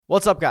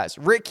What's up, guys?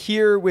 Rick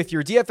here with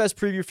your DFS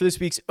preview for this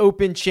week's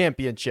Open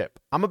Championship.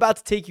 I'm about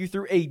to take you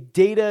through a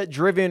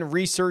data-driven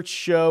research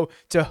show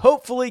to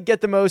hopefully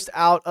get the most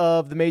out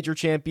of the major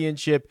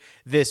championship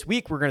this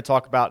week. We're going to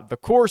talk about the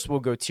course.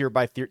 We'll go tier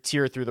by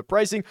tier through the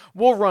pricing.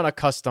 We'll run a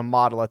custom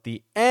model at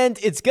the end.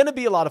 It's going to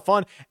be a lot of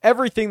fun.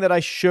 Everything that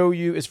I show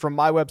you is from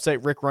my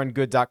website,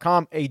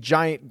 rickrungood.com, a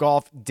giant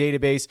golf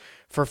database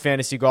for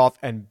fantasy golf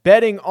and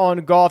betting on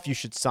golf. You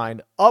should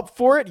sign up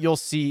for it. You'll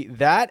see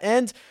that,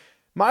 and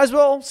might as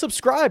well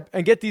subscribe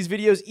and get these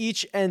videos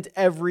each and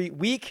every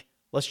week.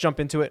 Let's jump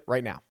into it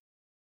right now.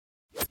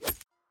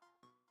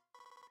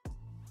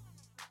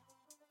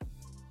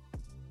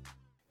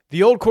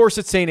 The old course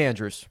at St.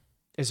 Andrews.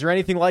 Is there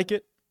anything like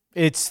it?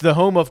 It's the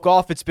home of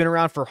golf. It's been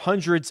around for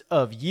hundreds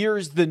of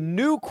years. The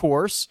new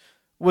course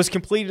was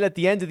completed at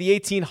the end of the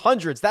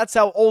 1800s. That's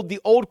how old the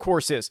old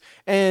course is.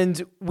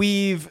 And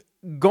we've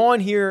gone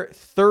here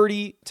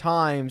 30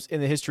 times in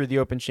the history of the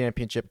Open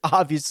Championship.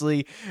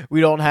 Obviously, we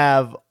don't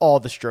have all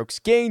the strokes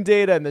gain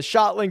data and the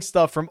shot link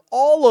stuff from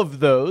all of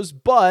those,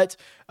 but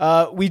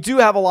we do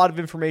have a lot of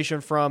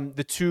information from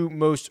the two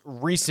most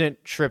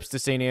recent trips to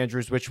St.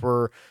 Andrews, which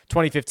were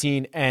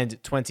 2015 and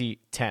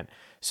 2010.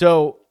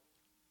 So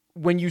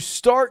when you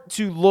start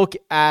to look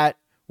at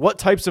what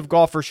types of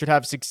golfers should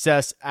have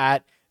success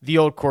at the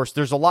old course,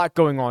 there's a lot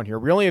going on here.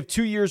 We only have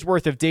 2 years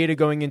worth of data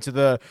going into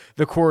the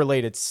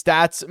correlated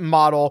stats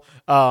model.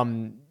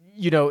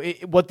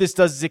 What this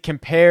does is it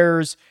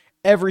compares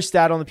every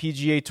stat on the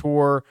PGA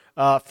Tour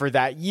for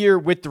that year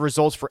with the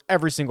results for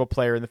every single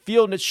player in the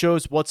field, and it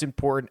shows what's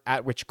important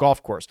at which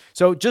golf course.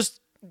 So just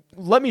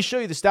let me show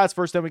you the stats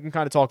first, then we can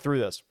kind of talk through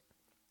this.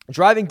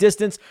 Driving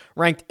distance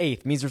ranked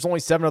 8th, means there's only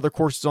 7 other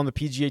courses on the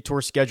PGA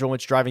Tour schedule in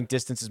which driving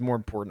distance is more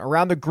important.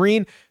 Around the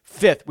green,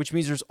 5th, which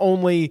means there's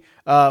only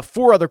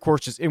 4 other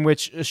courses in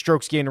which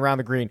strokes gained around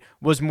the green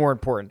was more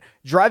important.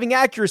 Driving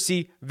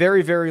accuracy,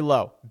 very, very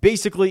low,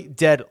 basically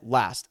dead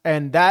last.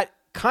 And that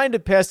kind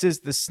of passes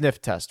the sniff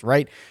test,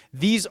 right?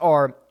 These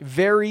are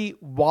very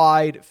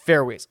wide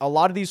fairways. A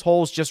lot of these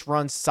holes just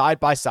run side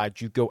by side.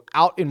 You go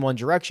out in one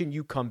direction,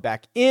 you come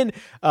back in.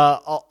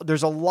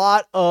 There's a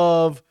lot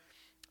of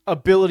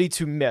ability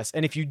to miss.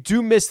 And if you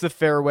do miss the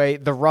fairway,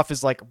 the rough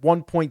is like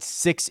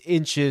 1.6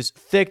 inches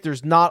thick.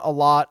 There's not a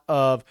lot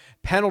of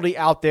penalty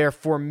out there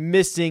for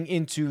missing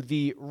into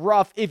the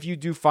rough if you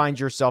do find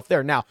yourself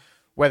there. Now,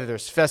 whether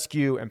there's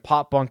fescue and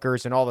pop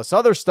bunkers and all this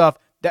other stuff,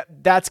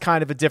 that's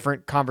kind of a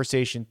different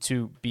conversation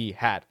to be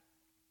had.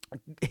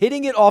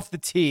 Hitting it off the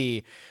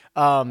tee,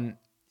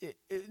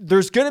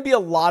 there's going to be a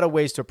lot of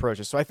ways to approach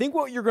it. So I think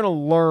what you're going to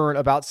learn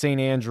about St.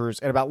 Andrews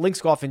and about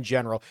links golf in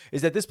general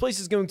is that this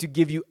place is going to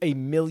give you a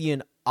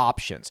million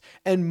options.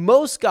 And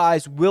most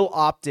guys will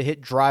opt to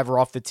hit driver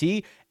off the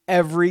tee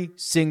every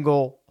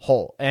single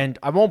hole. And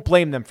I won't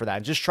blame them for that.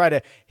 And just try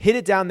to hit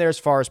it down there as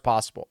far as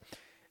possible.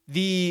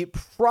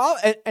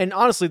 And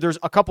honestly, there's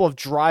a couple of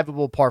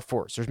drivable par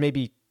fours. There's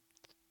maybe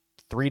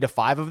 3 to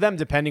 5 of them,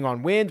 depending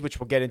on wind, which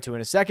we'll get into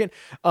in a second.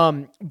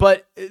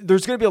 But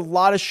there's going to be a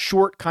lot of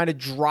short, kind of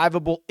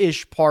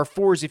drivable-ish par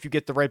fours. If you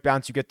get the right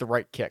bounce, you get the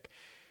right kick.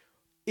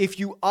 If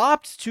you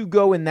opt to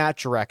go in that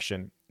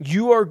direction,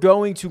 you are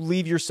going to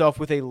leave yourself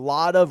with a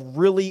lot of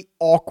really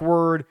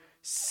awkward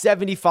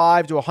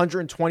 75 to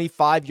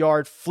 125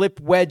 yard flip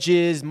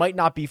wedges, might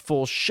not be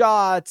full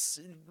shots.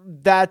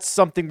 That's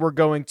something we're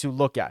going to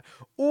look at.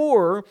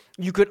 Or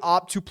you could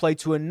opt to play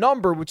to a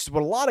number, which is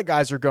what a lot of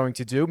guys are going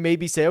to do.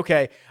 Maybe say,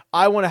 okay,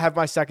 I want to have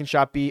my second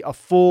shot be a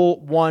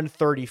full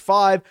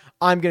 135.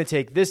 I'm going to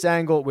take this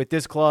angle with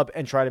this club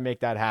and try to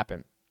make that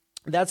happen.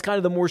 That's kind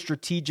of the more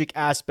strategic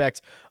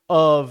aspect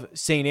of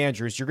St.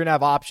 Andrews. You're going to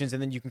have options,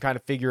 and then you can kind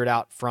of figure it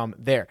out from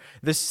there.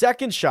 The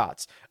second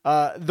shots,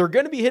 they're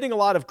going to be hitting a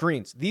lot of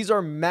greens. These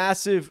are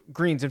massive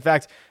greens. In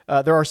fact,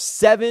 there are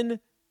 7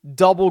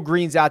 double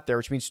greens out there,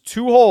 which means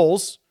 2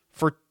 holes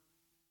for,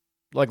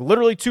 like,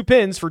 literally 2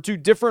 pins for 2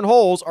 different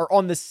holes are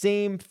on the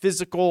same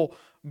physical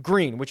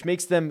green, which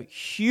makes them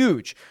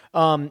huge,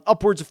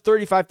 upwards of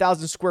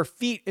 35,000 square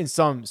feet in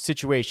some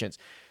situations.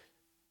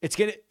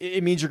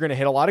 It means you're going to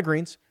hit a lot of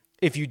greens.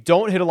 If you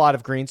don't hit a lot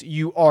of greens,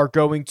 you are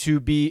going to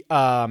be,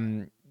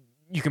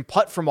 you can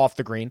putt from off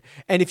the green.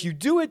 And if you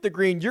do hit the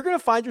green, you're going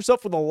to find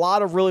yourself with a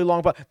lot of really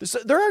long putts.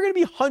 There are going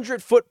to be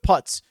 100-foot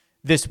putts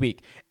this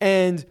week.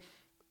 And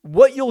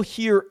what you'll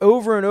hear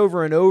over and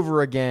over and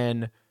over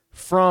again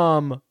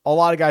from a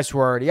lot of guys who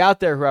are already out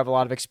there, who have a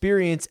lot of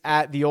experience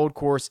at the old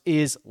course,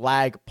 is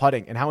lag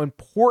putting and how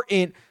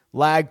important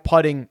lag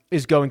putting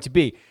is going to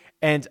be.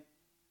 And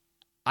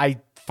I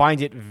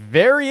find it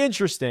very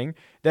interesting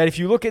that if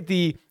you look at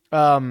the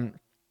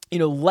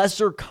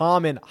lesser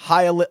common,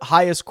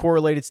 highest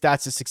correlated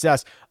stats to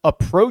success,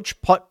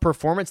 approach putt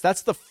performance,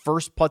 that's the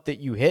first putt that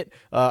you hit,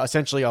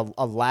 essentially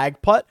a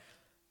lag putt.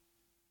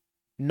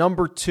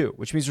 Number 2,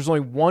 which means there's only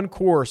one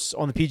course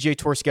on the PGA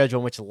Tour schedule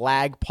in which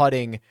lag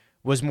putting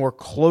was more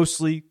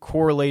closely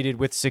correlated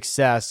with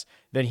success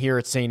than here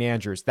at St.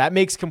 Andrews. That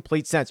makes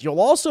complete sense.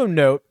 You'll also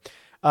note,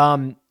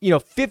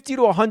 50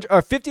 to 100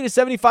 or 50 to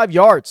 75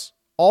 yards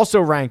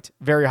also ranked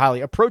very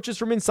highly. Approaches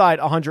from inside,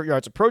 100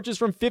 yards. Approaches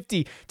from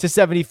 50 to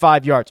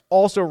 75 yards,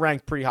 also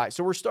ranked pretty high.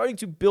 So we're starting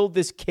to build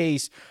this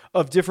case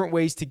of different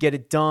ways to get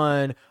it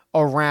done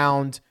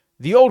around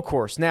the Old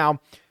Course.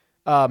 Now,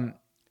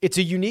 it's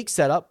a unique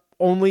setup.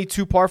 Only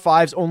 2 par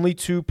 5s, only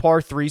 2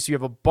 par 3s. So you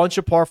have a bunch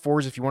of par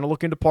 4s if you want to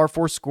look into par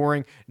 4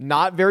 scoring.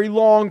 Not very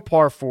long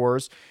par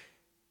 4s.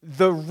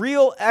 The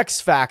real X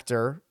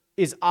factor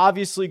is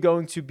obviously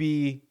going to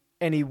be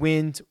any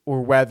wind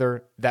or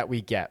weather that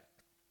we get.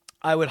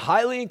 I would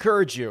highly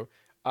encourage you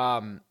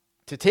to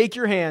take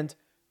your hand,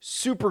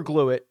 super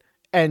glue it,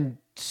 and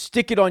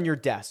stick it on your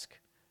desk.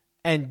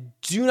 And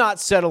do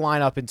not set a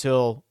lineup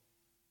until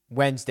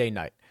Wednesday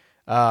night.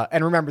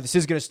 And remember, this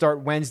is going to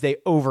start Wednesday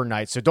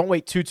overnight, so don't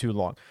wait too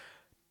long.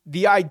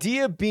 The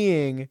idea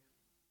being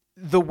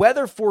the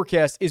weather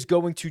forecast is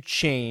going to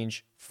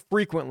change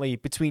frequently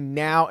between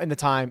now and the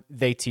time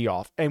they tee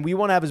off. And we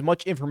want to have as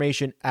much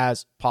information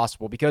as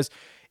possible, because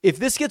if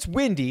this gets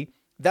windy,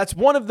 that's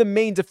one of the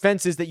main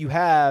defenses that you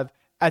have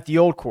at the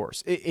Old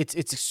Course.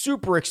 It's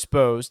super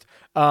exposed.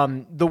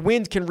 The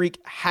wind can wreak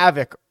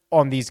havoc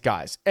on these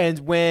guys. And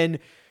when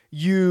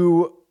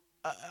you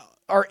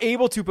are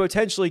able to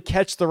potentially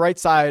catch the right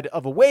side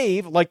of a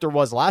wave, like there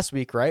was last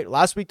week, right?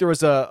 Last week there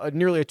was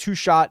nearly a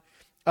 2-shot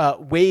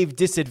wave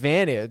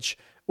disadvantage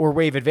or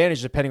wave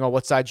advantage, depending on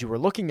what side you were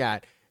looking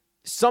at.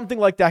 Something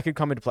like that could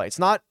come into play. It's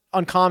not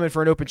uncommon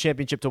for an Open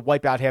Championship to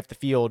wipe out half the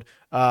field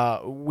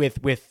with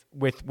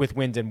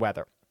wind and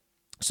weather.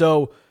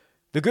 So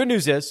the good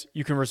news is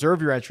you can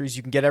reserve your entries,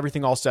 you can get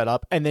everything all set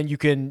up, and then you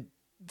can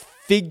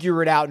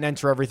figure it out and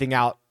enter everything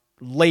out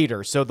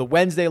later. So the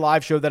Wednesday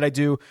live show that I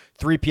do,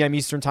 3 p.m.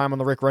 Eastern time on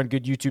the Rick Run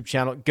Good YouTube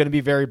channel, going to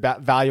be very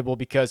valuable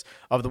because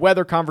of the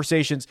weather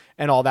conversations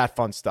and all that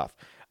fun stuff.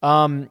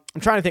 I'm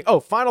trying to think. Oh,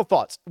 final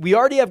thoughts. We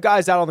already have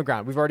guys out on the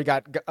ground. We've already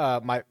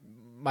got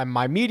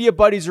my media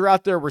buddies are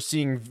out there. We're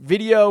seeing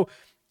video.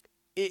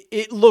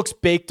 It looks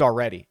baked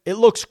already. It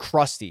looks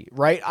crusty,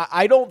 right?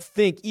 I don't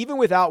think, even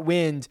without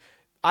wind,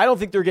 I don't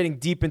think they're getting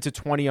deep into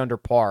 20 under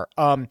par.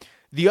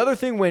 The other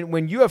thing,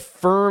 when you have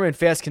firm and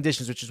fast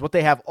conditions, which is what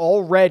they have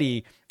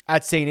already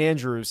at St.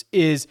 Andrews,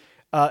 is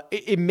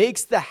it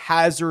makes the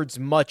hazards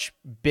much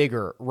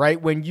bigger, right?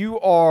 When you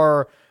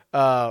are,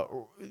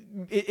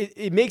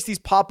 it makes these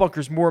pop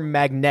bunkers more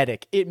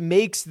magnetic. It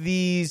makes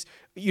these,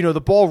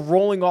 the ball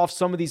rolling off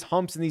some of these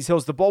humps and these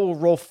hills, the ball will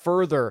roll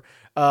further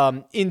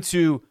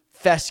into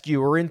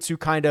fescue or into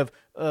kind of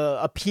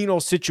a penal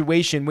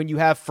situation when you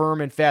have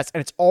firm and fast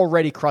and it's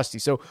already crusty.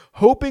 So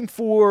hoping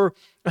for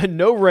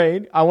no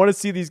rain. I want to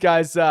see these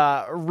guys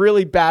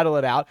really battle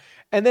it out.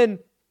 And then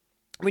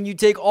when you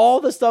take all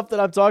the stuff that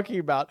I'm talking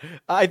about,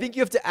 I think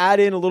you have to add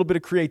in a little bit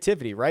of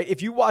creativity, right?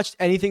 If you watched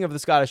anything of the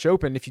Scottish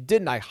Open, if you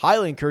didn't, I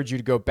highly encourage you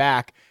to go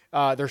back.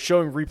 They're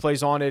showing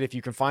replays on it. If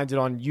you can find it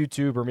on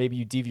YouTube or maybe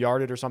you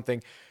DVR'd it or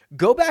something,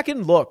 go back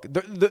and look.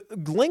 The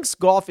links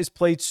golf is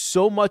played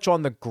so much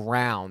on the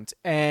ground,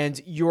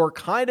 and you're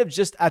kind of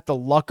just at the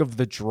luck of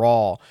the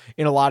draw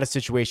in a lot of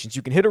situations.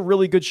 You can hit a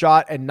really good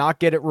shot and not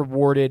get it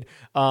rewarded.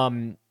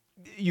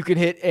 You can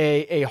hit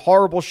a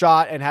horrible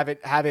shot and have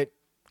it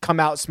come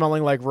out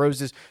smelling like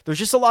roses. There's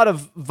just a lot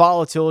of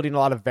volatility and a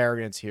lot of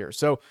variance here.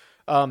 So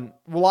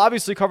we'll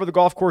obviously cover the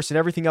golf course and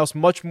everything else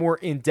much more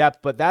in depth,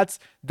 but that's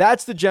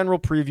the general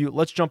preview.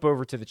 Let's jump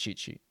over to the cheat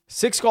sheet.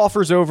 6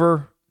 golfers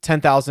over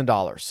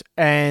 $10,000.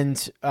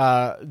 And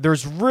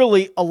there's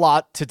really a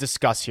lot to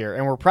discuss here.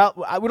 And we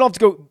don't have to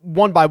go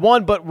one by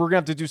one, but we're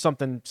going to have to do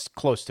something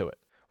close to it.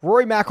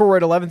 Rory McIlroy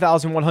at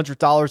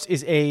 $11,100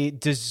 is a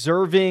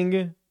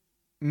deserving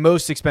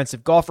most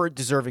expensive golfer,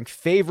 deserving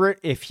favorite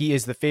if he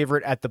is the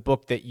favorite at the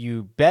book that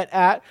you bet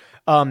at.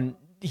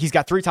 He's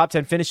got 3 top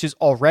 10 finishes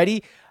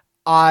already.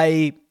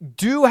 I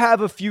do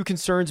have a few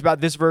concerns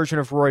about this version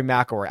of Rory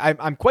McIlroy.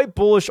 I'm quite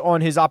bullish on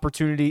his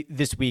opportunity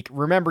this week.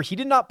 Remember, he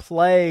did not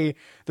play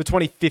the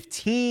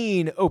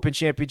 2015 Open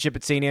Championship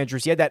at St.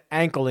 Andrews. He had that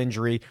ankle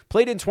injury,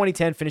 played in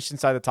 2010, finished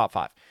inside the top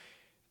 5.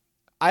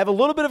 I have a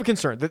little bit of a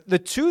concern. The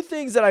 2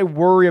 things that I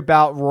worry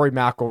about Rory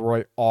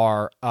McIlroy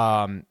are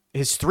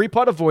his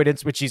 3-putt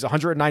avoidance, which he's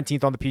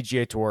 119th on the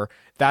PGA Tour.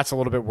 That's a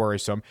little bit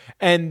worrisome.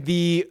 And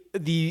the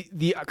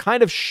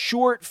kind of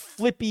short,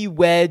 flippy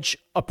wedge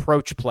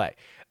approach play.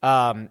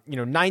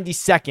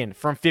 92nd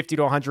from 50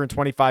 to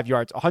 125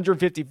 yards,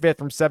 155th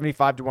from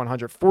 75 to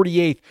 100,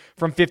 48th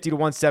from 50 to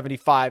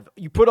 175.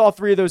 You put all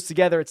 3 of those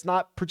together, it's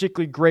not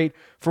particularly great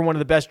for one of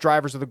the best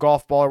drivers of the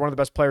golf ball or one of the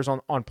best players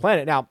on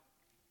planet. Now,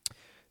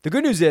 the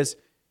good news is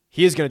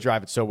he is going to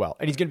drive it so well,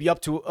 and he's going to be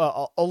up to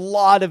a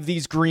lot of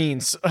these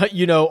greens,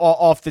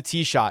 off the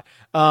tee shot,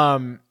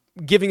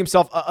 giving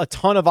himself a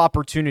ton of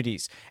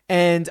opportunities.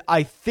 And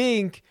I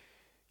think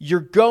you're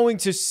going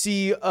to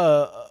see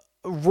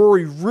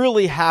Rory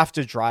really have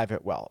to drive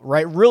it well,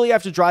 right? Really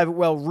have to drive it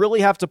well,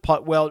 really have to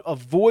putt well,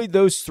 avoid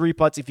those 3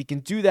 putts. If he can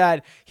do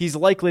that, he's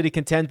likely to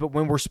contend. But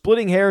when we're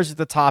splitting hairs at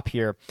the top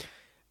here,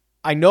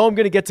 I know I'm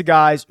going to get to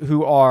guys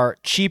who are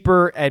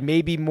cheaper and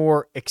maybe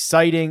more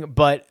exciting,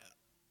 but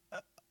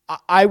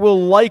I will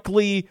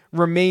likely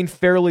remain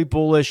fairly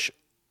bullish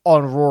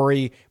on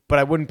Rory, but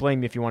I wouldn't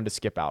blame you if you wanted to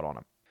skip out on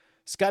him.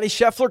 Scotty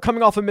Scheffler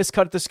coming off a missed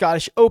cut at the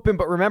Scottish Open,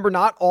 but remember,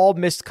 not all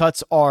missed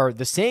cuts are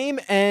the same,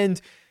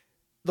 and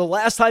the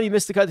last time he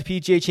missed the cut at the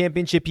PGA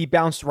Championship, he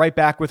bounced right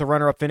back with a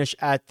runner-up finish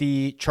at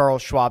the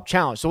Charles Schwab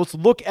Challenge. So let's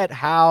look at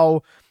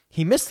how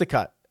he missed the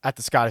cut at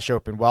the Scottish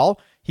Open. Well,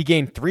 he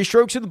gained 3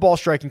 strokes in the ball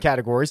striking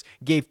categories,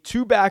 gave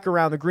 2 back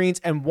around the greens,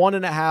 and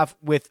 1.5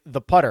 with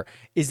the putter.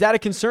 Is that a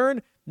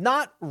concern?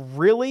 Not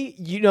really.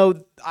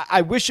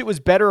 I wish it was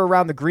better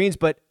around the greens,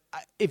 but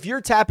if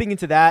you're tapping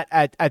into that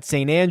at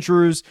St.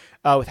 Andrews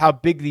with how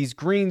big these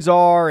greens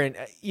are, and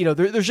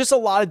there's just a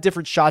lot of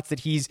different shots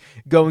that he's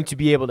going to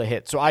be able to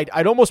hit. So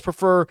I'd almost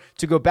prefer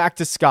to go back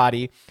to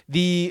Scotty.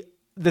 The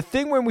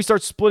thing when we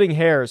start splitting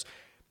hairs,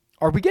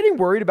 are we getting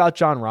worried about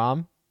Jon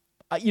Rahm?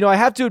 I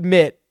have to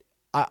admit,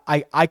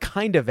 I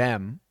kind of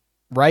am,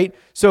 right?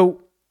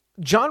 So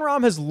Jon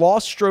Rahm has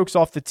lost strokes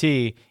off the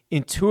tee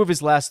in 2 of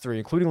his last 3,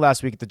 including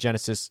last week at the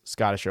Genesis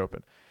Scottish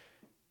Open.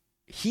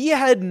 He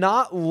had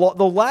not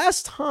the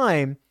last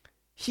time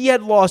he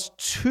had lost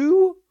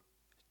 2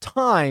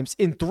 times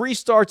in 3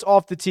 starts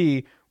off the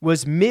tee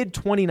was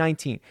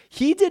mid-2019.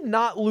 He did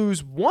not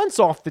lose once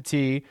off the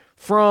tee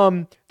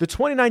from the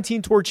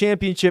 2019 Tour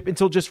Championship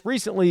until just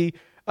recently,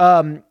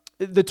 the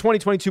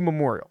 2022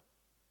 Memorial.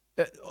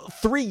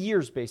 3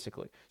 years,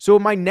 basically. So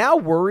am I now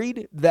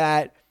worried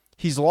that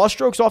he's lost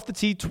strokes off the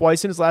tee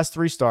twice in his last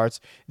 3 starts?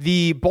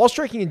 The ball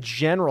striking in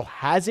general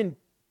hasn't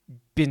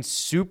been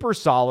super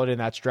solid in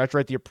that stretch,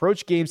 right? The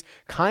approach game's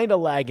kind of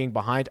lagging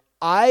behind.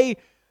 I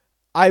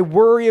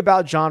worry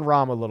about Jon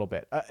Rahm a little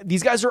bit.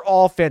 These guys are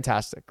all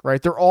fantastic, right?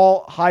 They're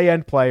all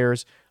high-end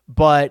players,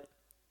 but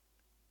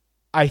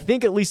I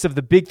think at least of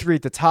the big 3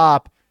 at the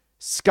top,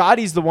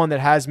 Scotty's the one that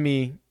has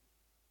me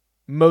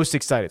most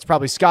excited. It's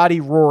probably Scotty,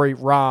 Rory,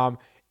 Rahm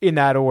in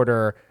that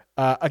order.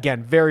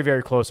 Again, very,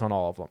 very close on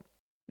all of them.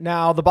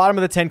 Now, the bottom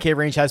of the 10K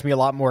range has me a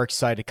lot more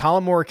excited.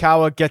 Colin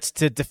Morikawa gets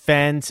to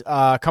defend,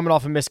 coming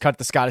off a missed cut at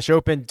the Scottish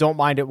Open. Don't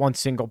mind it one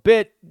single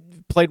bit.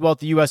 Played well at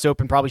the U.S.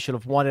 Open. Probably should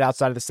have won it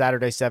outside of the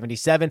Saturday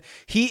 77.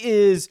 He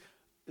is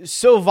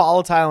so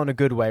volatile in a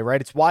good way,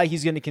 right? It's why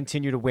he's going to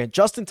continue to win.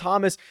 Justin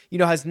Thomas,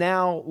 has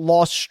now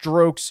lost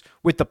strokes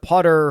with the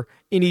putter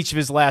in each of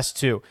his last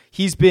 2.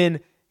 He's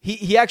been...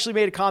 He actually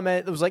made a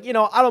comment that was like, I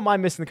don't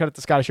mind missing the cut at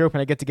the Scottish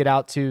Open. I get to get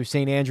out to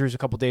St. Andrews a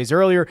couple days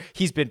earlier.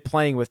 He's been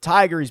playing with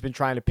Tiger. He's been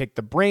trying to pick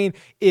the brain.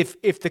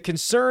 If the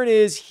concern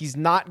is he's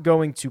not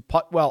going to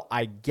putt well,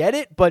 I get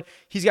it, but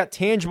he's got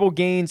tangible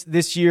gains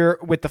this year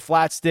with the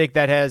flat stick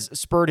that has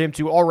spurred him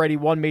to already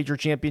 1 major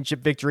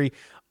championship victory.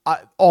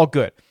 All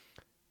good.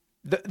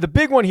 The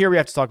big one here we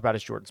have to talk about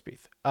is Jordan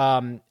Spieth.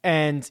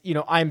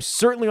 I'm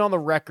certainly on the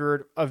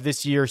record of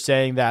this year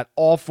saying that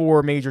all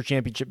 4 major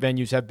championship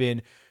venues have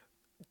been,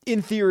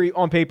 in theory,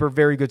 on paper,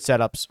 very good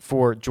setups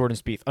for Jordan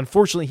Spieth.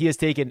 Unfortunately, he has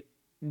taken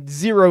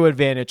 0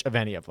 advantage of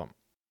any of them.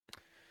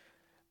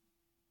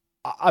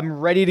 I'm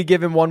ready to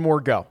give him one more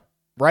go,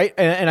 right?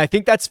 And I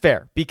think that's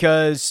fair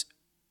because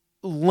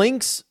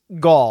links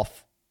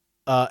golf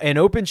and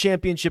Open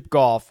Championship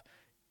golf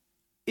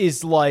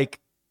is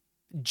like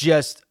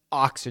just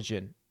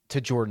oxygen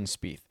to Jordan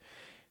Spieth.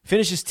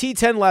 Finishes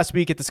T10 last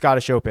week at the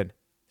Scottish Open.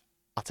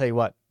 I'll tell you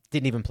what,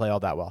 didn't even play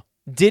all that well.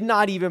 Did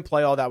not even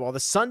play all that well.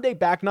 The Sunday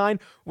back 9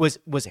 was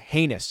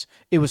heinous.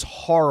 It was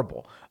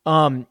horrible.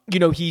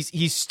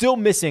 He's still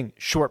missing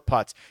short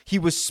putts. He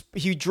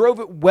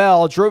drove it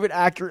well, drove it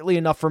accurately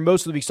enough for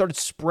most of the week. Started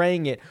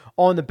spraying it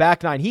on the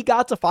back 9. He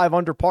got to 5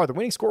 under par. The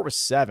winning score was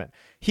 7.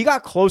 He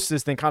got close to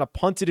this thing, kind of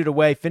punted it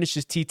away, finished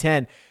his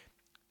T10.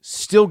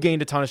 Still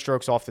gained a ton of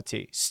strokes off the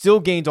tee. Still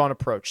gained on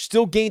approach.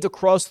 Still gained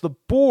across the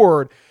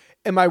board.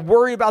 Am I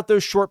worried about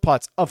those short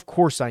putts? Of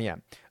course I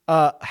am.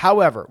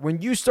 However,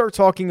 when you start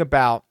talking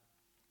about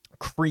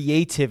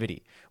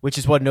creativity, which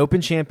is what an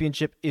Open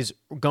Championship is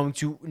going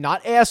to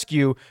not ask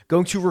you,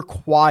 going to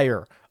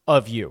require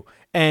of you,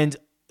 and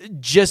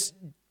just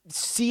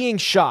seeing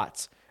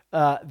shots,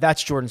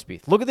 that's Jordan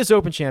Spieth. Look at this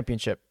Open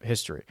Championship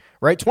history,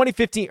 right?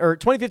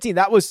 2015,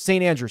 that was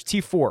St. Andrews,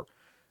 T4.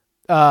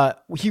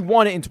 He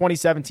won it in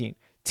 2017.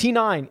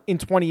 T9 in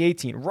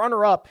 2018.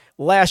 Runner-up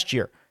last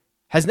year.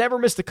 Has never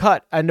missed a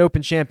cut at an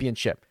Open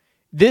Championship.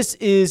 This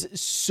is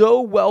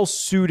so well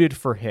suited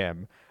for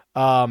him.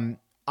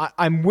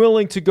 I'm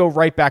willing to go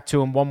right back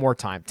to him one more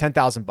time.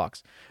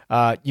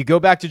 $10,000. You go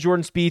back to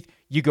Jordan Spieth.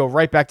 You go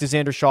right back to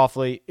Xander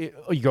Schauffele.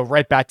 You go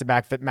right back to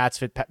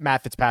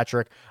Matt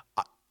Fitzpatrick.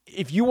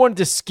 If you wanted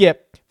to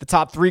skip the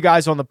top 3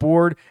 guys on the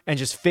board and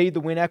just fade the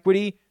win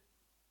equity,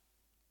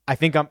 I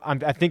think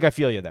I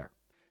feel you there.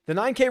 The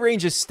 9K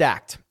range is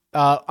stacked.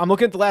 I'm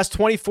looking at the last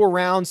 24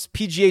 rounds,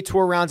 PGA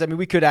Tour rounds. I mean,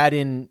 we could add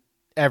in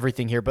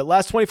everything here, but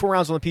last 24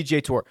 rounds on the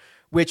PGA Tour,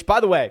 which, by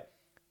the way,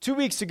 2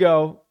 weeks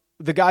ago,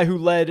 the guy who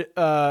led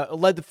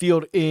the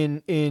field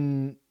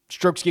in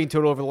strokes gained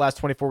total over the last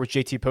 24 was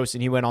JT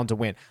Poston. He went on to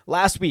win.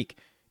 Last week,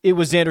 it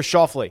was Xander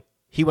Schauffele.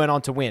 He went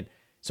on to win.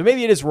 So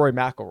maybe it is Rory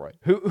McIlroy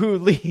who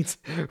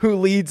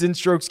leads in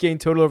strokes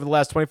gained total over the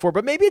last 24.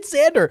 But maybe it's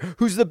Xander,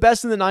 who's the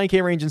best in the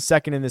 9K range and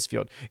second in this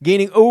field,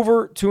 gaining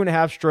over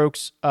 2.5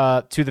 strokes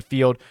to the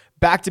field,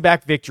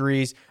 back-to-back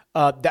victories.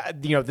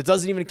 That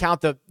doesn't even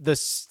count the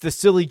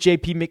silly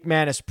JP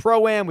McManus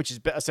Pro-Am, which is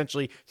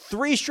essentially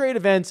 3 straight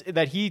events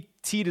that he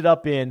teed it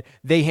up in.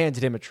 They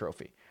handed him a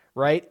trophy,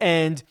 right?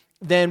 And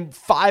then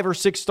 5 or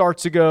 6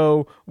 starts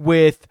ago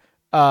with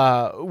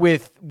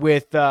Patrick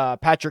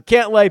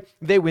Cantlay,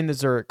 they win the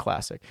Zurich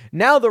Classic.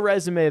 Now the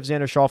resume of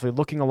Xander Schauffele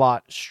looking a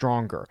lot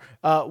stronger.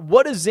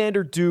 What does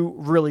Xander do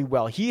really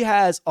well? He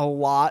has a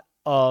lot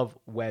of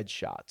wedge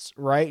shots,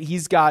 right?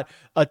 He's got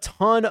a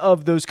ton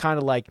of those kind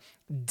of like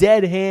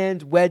dead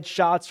hand wedge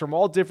shots from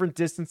all different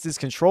distances,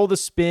 control the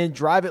spin,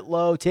 drive it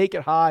low, take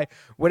it high,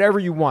 whatever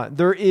you want.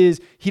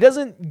 He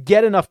doesn't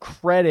get enough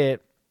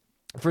credit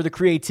for the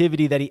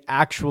creativity that he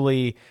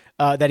actually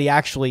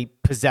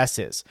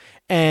possesses.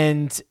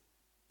 And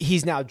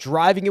he's now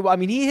driving it. I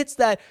mean, he hits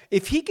that,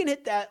 if he can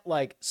hit that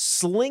like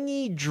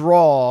slingy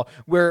draw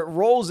where it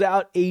rolls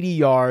out 80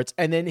 yards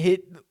and then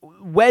hit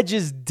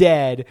wedges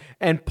dead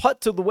and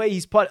putt to the way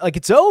he's putt, like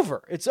it's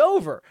over. It's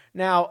over.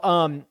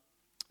 Now,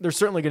 there's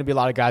certainly going to be a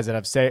lot of guys that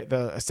have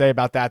say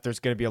about that.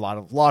 There's going to be a lot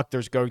of luck.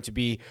 There's going to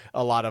be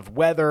a lot of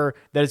weather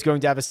that is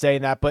going to have a say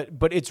in that.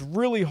 But it's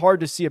really hard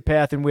to see a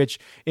path in which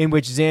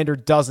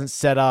Xander doesn't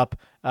set up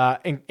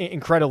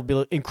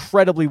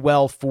incredibly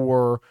well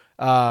for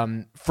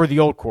the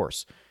old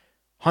course.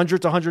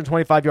 100 to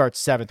 125 yards,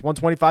 7th.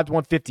 125 to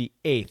 150,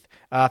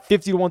 8th.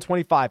 50 to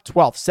 125,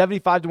 12th.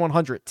 75 to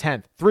 100,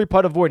 10th.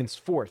 3-putt avoidance,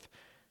 4th.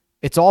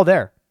 It's all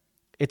there.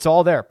 It's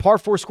all there. Par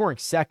 4 scoring,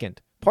 2nd.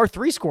 Par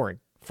 3 scoring,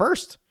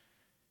 1st.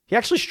 He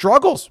actually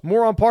struggles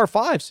more on par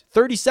 5s.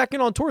 32nd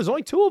on tour. There's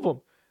only 2 of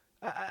them.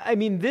 I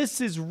mean,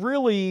 this is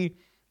really,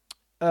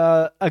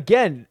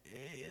 again,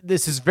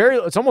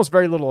 it's almost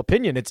very little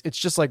opinion. It's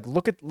just like,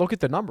 look at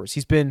the numbers.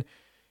 He's been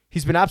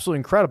absolutely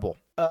incredible.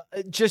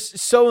 Just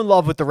so in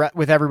love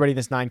with everybody in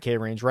this 9K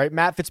range, right?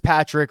 Matt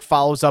Fitzpatrick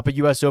follows up a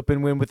U.S.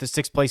 Open win with a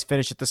 6th place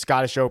finish at the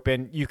Scottish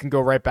Open. You can go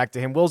right back to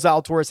him. Will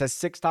Zalatoris has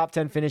 6 top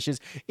 10 finishes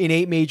in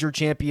 8 major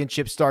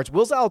championship starts.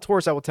 Will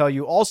Zalatoris, I will tell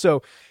you,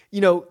 also,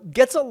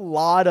 gets a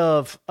lot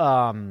of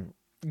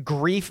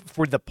grief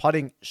for the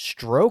putting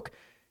stroke.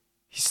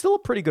 He's still a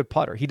pretty good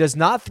putter. He does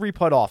not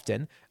 3-putt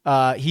often.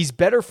 He's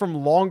better from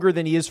longer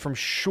than he is from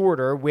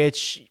shorter,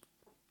 which,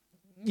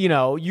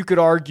 you could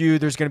argue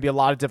there's going to be a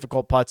lot of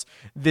difficult putts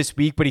this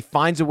week, but he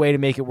finds a way to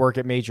make it work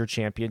at major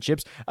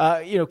championships.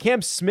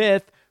 Cam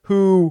Smith,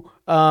 who,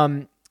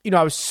 I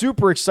was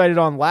super excited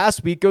on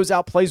last week, goes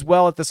out, plays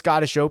well at the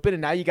Scottish Open,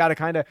 and now you got to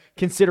kind of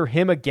consider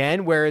him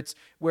again, where it's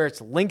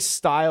Link's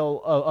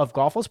style of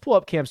golf. Let's pull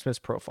up Cam Smith's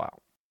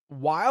profile.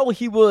 While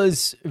he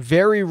was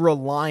very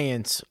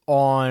reliant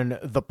on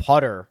the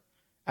putter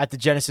at the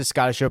Genesis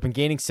Scottish Open,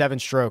 gaining 7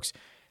 strokes,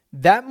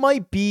 that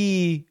might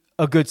be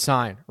a good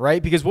sign,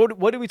 right? Because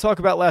what did we talk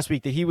about last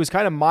week? That he was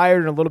kind of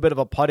mired in a little bit of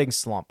a putting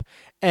slump.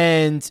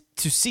 And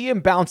to see him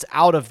bounce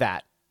out of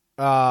that,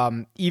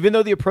 even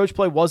though the approach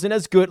play wasn't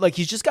as good, like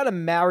he's just got to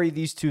marry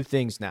these 2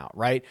 things now,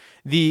 right?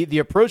 The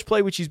approach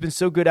play, which he's been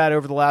so good at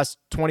over the last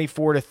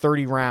 24 to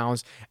 30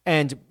 rounds,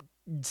 and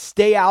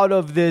stay out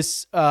of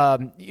this,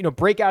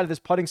 break out of this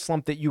putting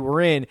slump that you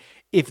were in.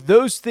 If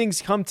those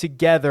things come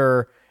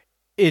together,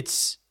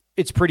 it's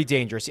pretty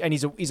dangerous, and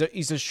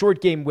he's a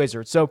short game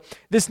wizard. So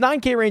this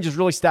 9K range is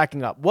really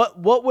stacking up.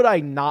 What would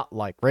I not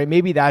like, right?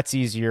 Maybe that's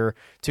easier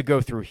to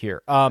go through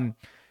here.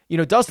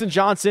 Dustin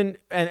Johnson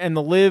and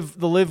the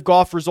live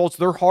golf results,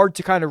 they're hard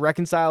to kind of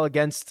reconcile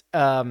against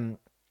what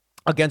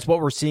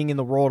we're seeing in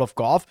the world of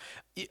golf.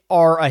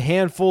 Are a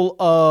handful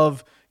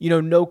of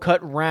no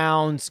cut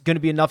rounds going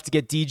to be enough to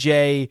get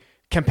DJ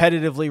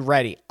competitively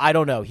ready? I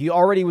don't know. He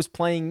already was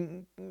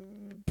playing,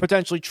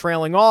 potentially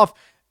trailing off.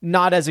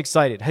 Not as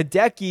excited.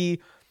 Hideki,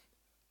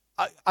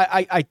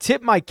 I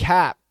tip my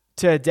cap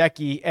to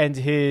Hideki and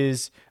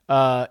his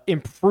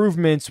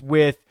improvements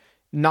with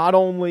not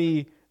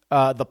only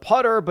the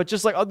putter, but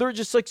just like there are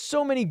just like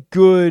so many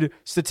good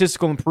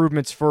statistical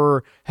improvements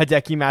for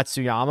Hideki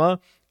Matsuyama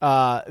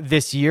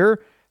this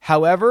year.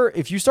 However,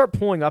 if you start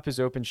pulling up his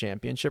Open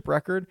Championship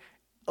record,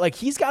 like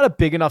he's got a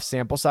big enough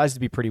sample size to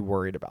be pretty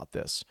worried about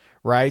this,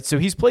 right? So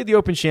he's played the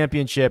Open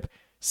Championship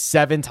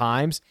 7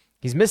 times.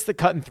 He's missed the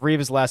cut in 3 of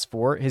his last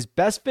 4. His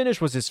best finish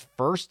was his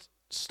first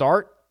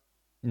start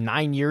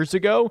 9 years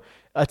ago,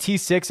 a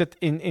T6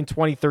 in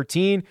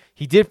 2013.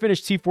 He did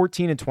finish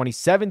T14 in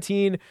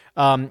 2017.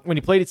 When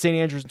he played at St.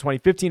 Andrews in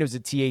 2015, it was a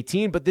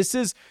T18. But this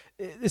is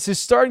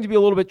starting to be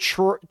a little bit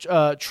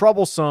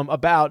troublesome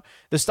about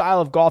the style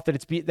of golf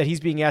that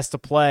he's being asked to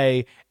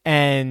play,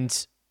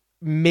 and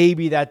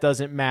maybe that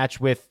doesn't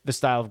match with the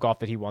style of golf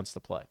that he wants to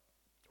play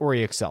or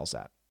he excels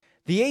at.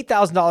 The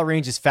 $8,000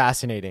 range is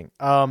fascinating.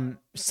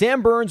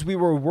 Sam Burns, we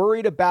were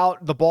worried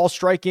about the ball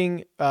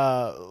striking,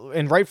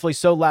 and rightfully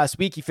so last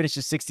week. He finished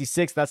at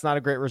 66. That's not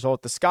a great result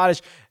at the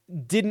Scottish.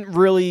 Didn't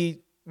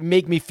really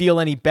make me feel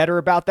any better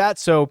about that.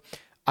 So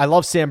I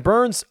love Sam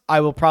Burns.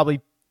 I will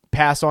probably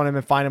pass on him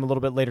and find him a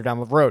little bit later down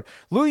the road.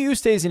 Louis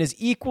Oosthuizen is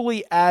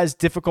equally as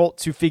difficult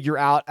to figure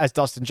out as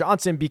Dustin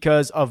Johnson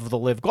because of the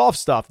live golf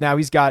stuff. Now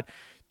he's got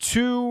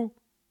two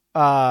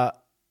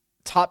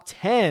top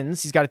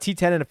 10s. He's got a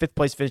T10 and a fifth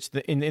place finish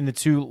in the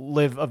two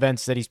live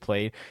events that he's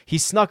played. He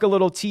snuck a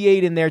little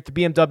T8 in there at the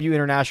BMW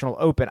International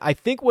Open. I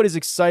think what is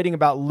exciting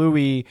about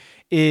Louis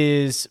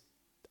is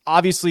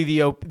obviously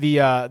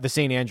the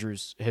St.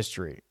 Andrews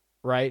history,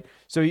 right?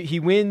 So he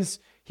wins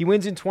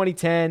in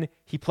 2010.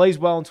 He plays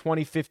well in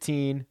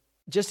 2015.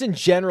 Just in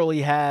general,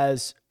 he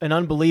has an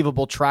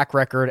unbelievable track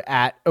record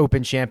at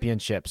Open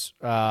Championships.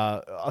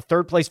 A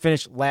third place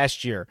finish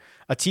last year,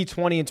 a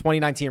T20 in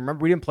 2019.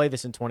 Remember, we didn't play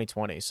this in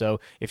 2020. So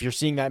if you're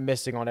seeing that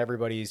missing on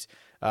everybody's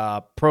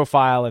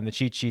profile and the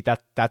cheat sheet,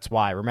 that's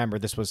why. Remember,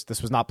 this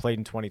was not played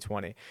in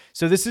 2020.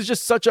 So this is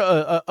just such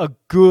a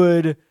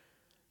good,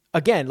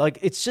 again, like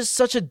it's just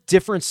such a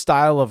different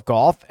style of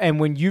golf. And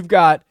when you've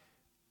got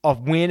a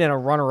win and a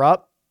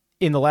runner-up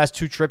in the last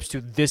two trips to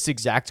this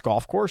exact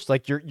golf course,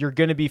 like you're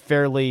going to be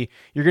fairly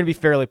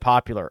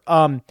popular.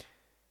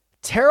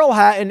 Tyrrell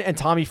Hatton and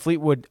Tommy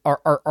Fleetwood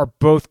are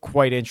both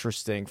quite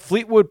interesting.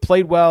 Fleetwood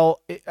played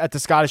well at the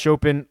Scottish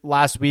Open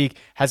last week,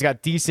 has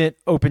got decent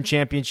Open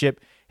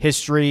Championship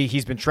history.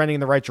 He's been trending in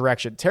the right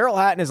direction. Tyrrell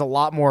Hatton is a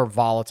lot more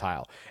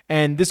volatile,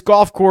 and this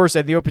golf course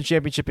and the Open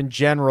Championship in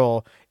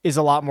general is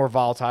a lot more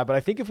volatile. But I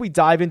think if we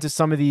dive into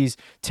some of these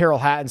Tyrrell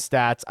Hatton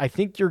stats, I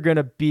think you're going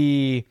to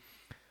be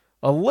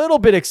a little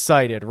bit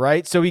excited,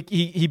 right? So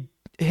he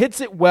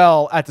hits it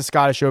well at the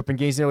Scottish Open,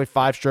 gains nearly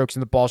 5 strokes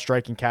in the ball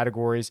striking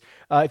categories.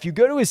 If you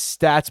go to his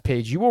stats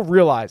page, you will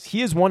realize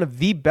he is one of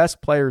the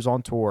best players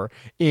on tour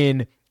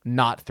in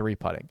not three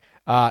putting.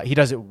 He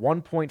does it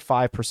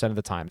 1.5% of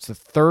the time. It's the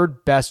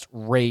third best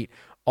rate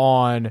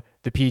on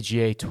the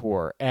PGA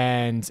Tour,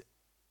 and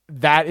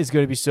that is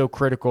going to be so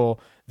critical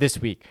this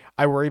week.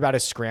 I worry about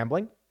his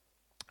scrambling.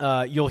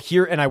 You'll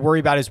hear, and I worry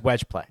about his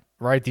wedge play.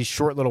 Right, these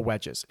short little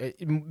wedges.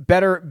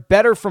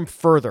 Better from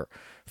further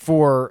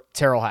for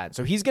Tyrrell Hatton.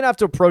 So he's going to have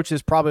to approach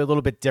this probably a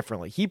little bit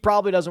differently. He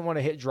probably doesn't want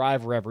to hit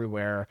driver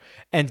everywhere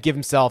and give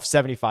himself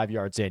 75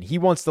 yards in. He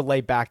wants to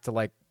lay back to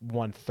like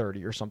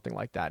 130 or something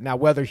like that. Now,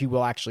 whether he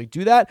will actually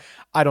do that,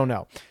 I don't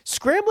know.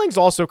 Scrambling's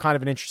also kind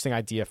of an interesting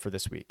idea for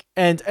this week.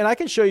 And I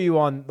can show you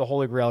on the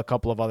Holy Grail a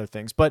couple of other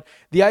things. But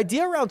the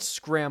idea around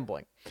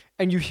scrambling,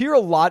 and you hear a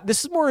lot,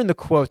 this is more in the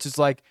quotes, it's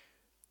like,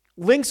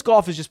 links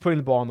golf is just putting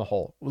the ball in the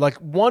hole. Like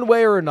one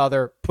way or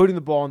another, putting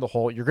the ball in the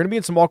hole. You're going to be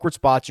in some awkward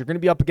spots. You're going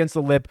to be up against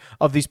the lip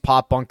of these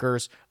pop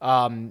bunkers.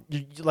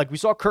 Like we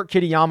saw Kurt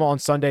Kitayama on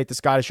Sunday at the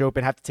Scottish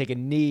Open have to take a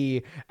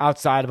knee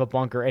outside of a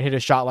bunker and hit a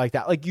shot like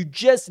that. Like you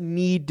just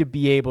need to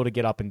be able to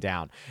get up and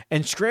down.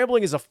 And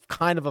scrambling is a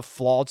kind of a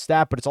flawed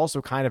stat, but it's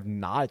also kind of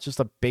not. It's just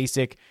a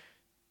basic,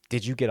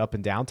 did you get up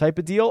and down type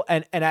of deal?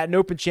 And at an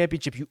Open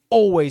Championship, you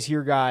always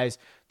hear guys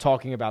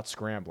talking about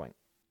scrambling.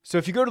 So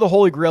if you go to the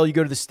Holy Grail, you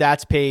go to the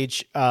stats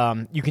page,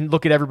 you can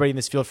look at everybody in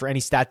this field for any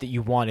stat that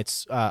you want.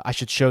 It's I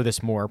should show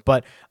this more,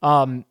 but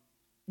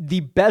the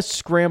best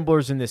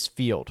scramblers in this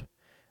field,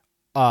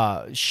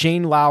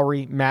 Shane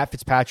Lowry, Matt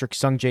Fitzpatrick,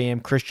 Sungjae Im,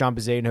 Christian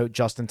Bezuidenhout,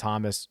 Justin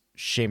Thomas,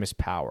 Seamus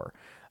Power.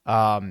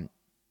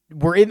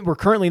 We're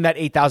currently in that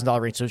 $8,000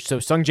 range. So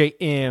Sungjae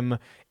Im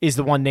is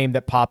the one name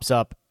that pops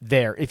up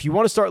there. If you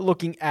want to start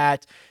looking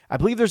at, I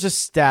believe there's a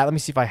stat. Let me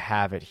see if I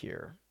have it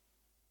here.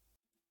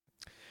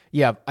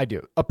 Yeah, I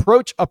do.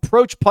 Approach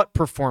putt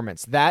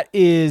performance. That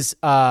is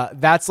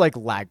that's like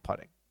lag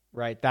putting,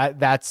 right?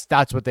 That's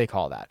what they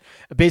call that.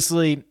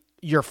 Basically,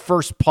 your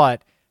first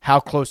putt, how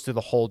close to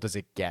the hole does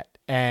it get?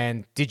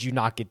 And did you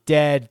knock it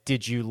dead?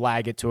 Did you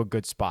lag it to a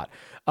good spot?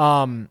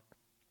 And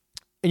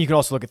you can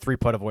also look at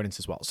 3-putt avoidance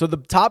as well. So the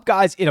top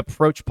guys in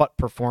approach putt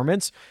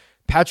performance: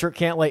 Patrick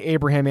Cantlay,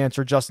 Abraham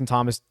Ancer, Justin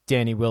Thomas,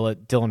 Danny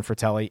Willett, Dylan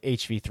Fratelli,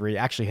 HV3.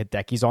 Actually,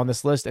 Hideki's on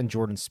this list, and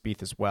Jordan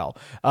Spieth as well.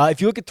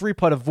 If you look at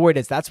 3-putt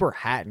avoidance, that's where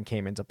Hatton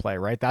came into play,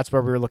 right? That's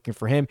where we were looking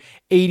for him.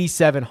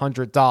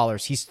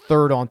 $8,700. He's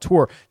third on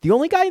tour. The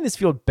only guy in this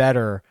field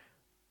better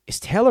is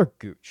Taylor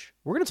Gooch.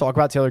 We're going to talk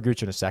about Taylor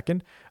Gooch in a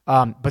second.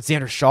 But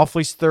Xander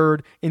Schauffele's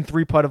third in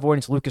 3-putt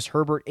avoidance. Lucas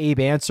Herbert, Abe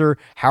Ancer,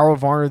 Harold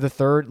Varner the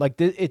third. Like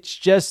it's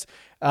just...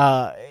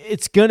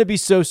 it's going to be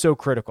so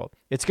critical.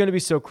 It's going to be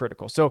so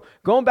critical. So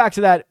going back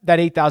to that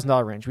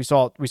 $8,000 range, we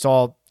saw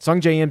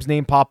Sungjae Im's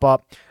name pop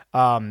up.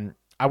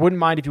 I wouldn't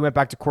mind if you went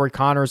back to Corey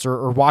Connors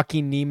or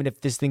Joaquin Niemann if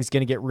this thing's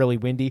going to get really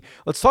windy.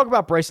 Let's talk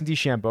about Bryson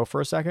DeChambeau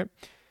for a second.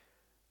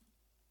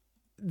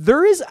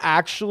 There is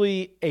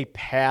actually a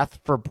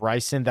path for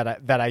Bryson that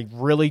I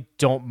really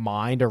don't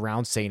mind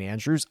around St.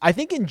 Andrews. I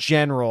think in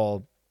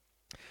general,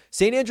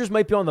 St. Andrews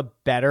might be on the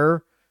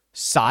better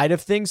side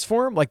of things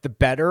for him, like the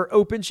better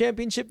Open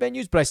Championship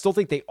venues, but I still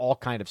think they all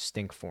kind of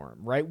stink for him,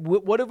 right?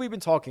 What have we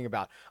been talking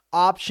about?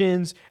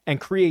 Options and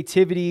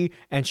creativity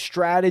and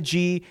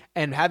strategy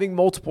and having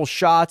multiple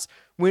shots.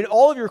 When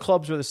all of your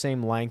clubs are the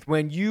same length,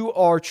 when you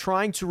are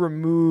trying to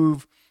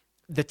remove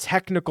the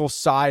technical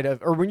side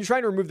of, or when you're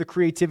trying to remove the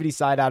creativity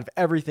side out of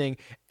everything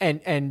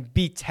and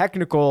be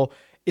technical,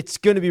 it's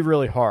going to be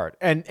really hard.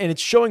 And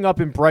it's showing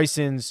up in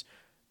Bryson's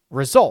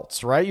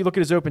results, right? You look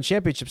at his Open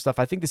Championship stuff.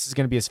 I think this is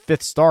going to be his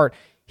 5th start.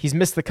 He's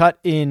missed the cut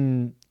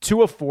in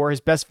 2 of 4.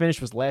 His best finish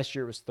was last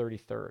year. It was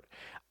 33rd.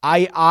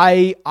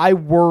 I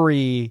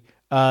worry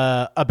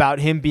about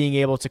him being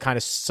able to kind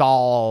of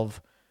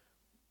solve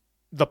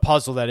the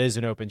puzzle that is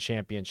an Open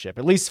Championship,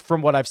 at least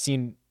from what I've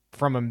seen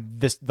from him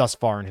thus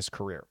far in his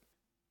career.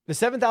 The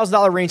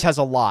 $7,000 range has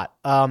a lot.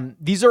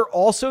 These are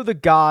also the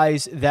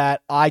guys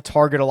that I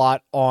target a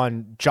lot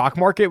on Jock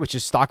Market, which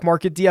is stock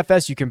market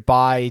DFS. You can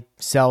buy,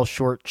 sell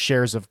short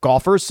shares of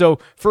golfers. So,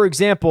 for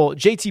example,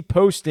 JT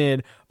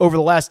Poston over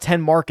the last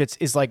 10 markets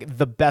is like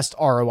the best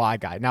ROI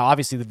guy. Now,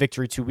 obviously the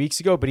victory 2 weeks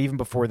ago, but even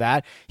before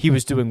that, he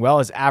was doing well.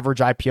 His average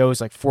IPO is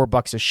like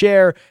 $4 a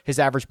share. His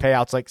average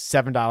payout's like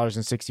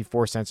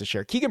 $7.64 a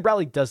share. Keegan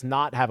Bradley does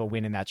not have a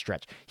win in that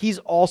stretch. He's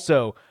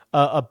also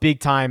a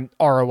big-time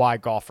ROI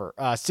golfer,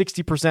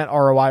 60%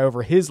 ROI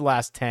over his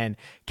last 10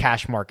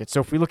 cash markets. So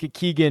if we look at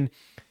Keegan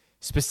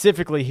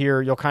specifically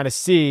here, you'll kind of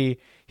see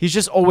he's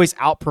just always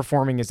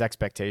outperforming his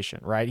expectation,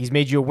 right? He's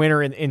made you a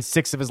winner in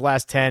 6 of his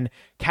last 10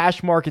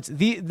 cash markets.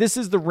 This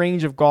is the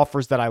range of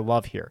golfers that I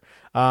love here.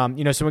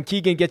 So when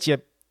Keegan gets you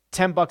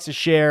 $10 a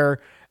share,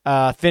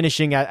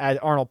 finishing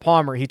at Arnold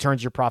Palmer, he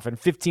turns your profit, and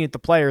 15 at the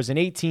Players, and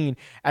 18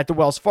 at the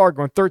Wells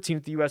Fargo, and 13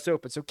 at the U.S.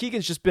 Open. So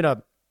Keegan's just been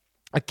a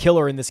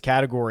killer in this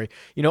category.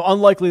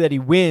 Unlikely that he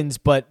wins,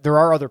 but there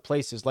are other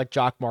places like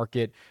Jock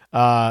Market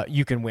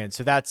you can win.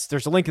 So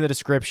there's a link in the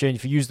description.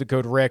 If you use the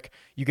code Rick,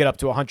 you get up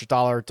to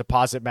 $100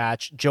 deposit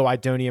match. Joe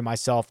Idoni and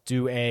myself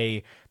do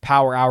a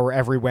power hour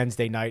every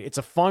Wednesday night. It's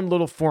a fun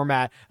little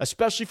format,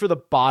 especially for the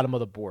bottom of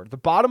the board. The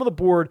bottom of the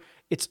board,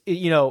 it's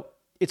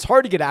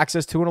hard to get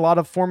access to in a lot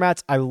of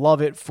formats. I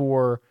love it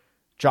for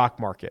Jock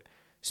Market.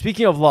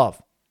 Speaking of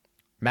love,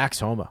 Max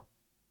Homa,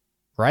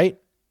 right?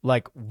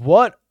 Like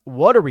what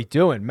are we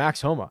doing,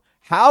 Max Homa?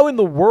 How in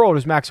the world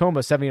is Max Homa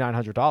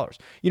 $7,900?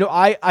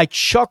 I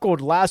chuckled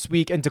last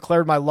week and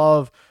declared my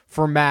love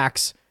for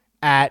Max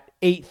at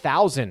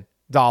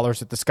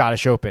 $8,000 at the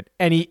Scottish Open,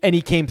 and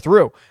he came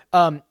through.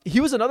 He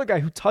was another guy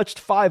who touched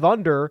 5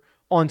 under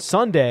on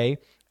Sunday,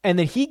 and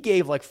then he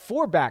gave like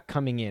 4 back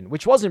coming in,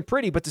 which wasn't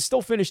pretty, but to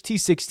still finish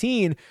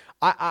T16,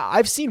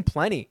 I've seen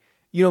plenty.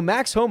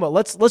 Max Homa.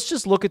 Let's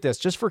just look at this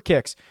just for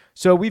kicks.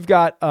 So we've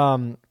got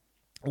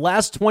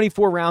last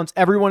 24 rounds,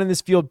 everyone in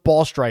this field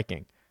ball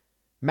striking.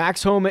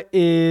 Max Homa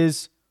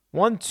is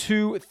 1,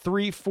 2,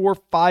 3, 4,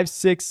 5,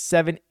 6,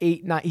 7,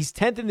 8, 9. He's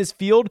 10th in this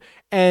field,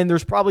 and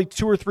there's probably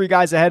 2 or 3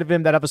 guys ahead of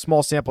him that have a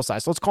small sample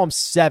size. So let's call him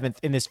 7th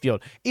in this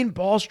field. In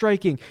ball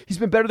striking, he's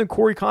been better than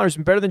Corey Connors,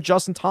 been better than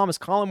Justin Thomas,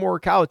 Colin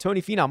Morikawa,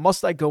 Tony Finau.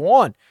 Must I go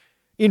on?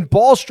 In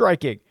ball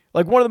striking,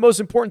 like one of the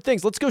most important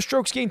things. Let's go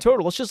strokes gained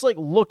total. Let's just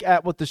look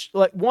at what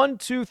the 1,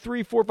 2,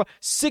 3, 4, 5,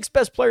 6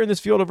 best player in this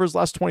field over his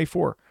last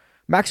 24.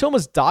 Max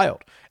Homa's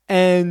dialed,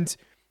 and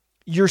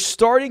you're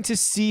starting to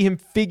see him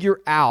figure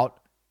out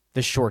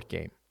the short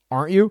game,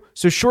 aren't you?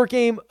 So short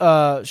game,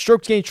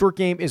 strokes gained short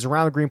game is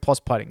around the green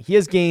plus putting. He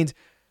has gained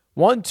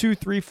 1, 2,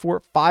 3, 4,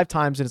 5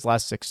 times in his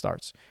last 6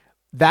 starts.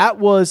 That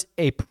was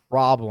a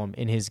problem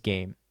in his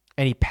game,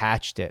 and he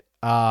patched it.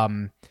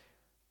 I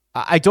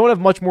don't have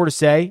much more to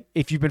say.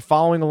 If you've been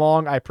following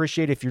along, I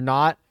appreciate it. If you're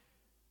not,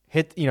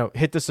 hit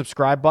the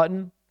subscribe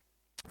button.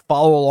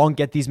 Follow along,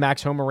 get these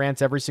Max Homa rants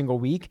every single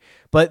week.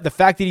 But the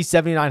fact that he's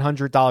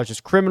 $7,900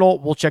 is criminal.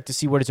 We'll check to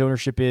see what his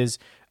ownership is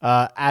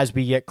as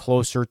we get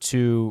closer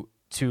to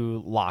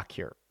lock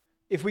here.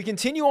 If we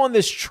continue on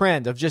this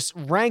trend of just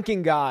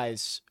ranking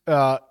guys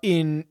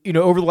in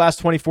over the last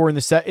 24 in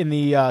the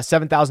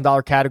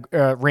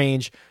 $7,000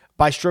 range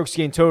by strokes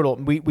gained total,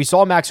 we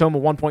saw Max Homa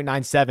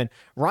 1.97.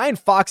 Ryan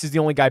Fox is the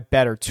only guy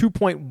better,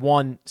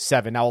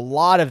 2.17. Now, a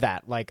lot of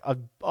that,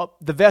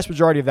 the vast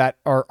majority of that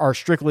are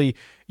strictly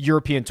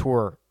European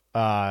Tour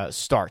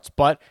starts,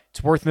 but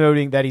it's worth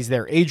noting that he's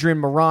there. Adrian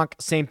Meronk,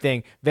 same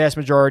thing. Vast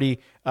majority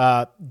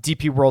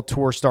DP World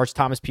Tour starts.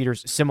 Thomas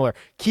Pieters, similar.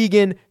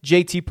 Keegan,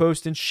 JT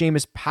Poston,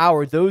 Seamus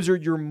Power, those are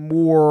your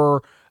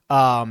more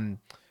PGA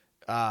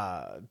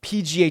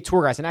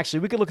Tour guys. And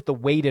actually, we could look at the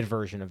weighted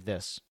version of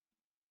this.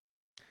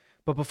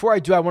 But before I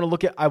do, I want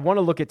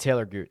to look at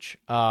Taylor Gooch.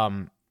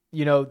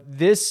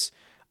 This,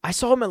 I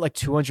saw him at like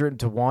 200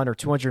 to 1 or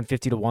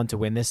 250 to 1 to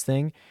win this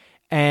thing,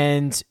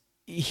 and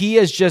he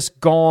has just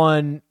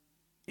gone,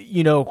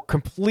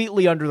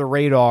 completely under the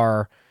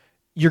radar.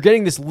 You're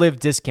getting this live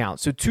discount.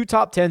 So 2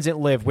 top 10s at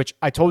live, which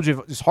I told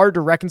you is hard to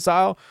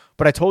reconcile,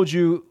 but I told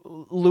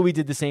you Louis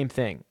did the same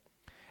thing.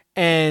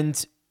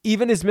 And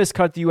even his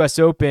miscut the U.S.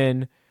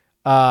 Open,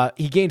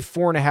 he gained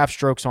 4.5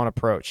 strokes on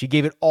approach. He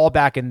gave it all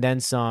back and then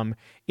some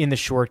in the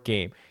short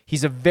game.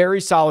 He's a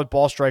very solid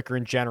ball striker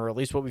in general, at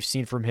least what we've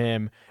seen from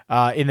him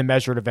in the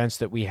measured events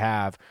that we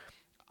have.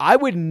 I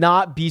would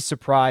not be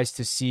surprised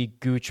to see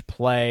Gooch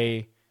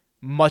play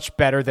much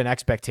better than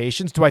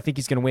expectations. Do I think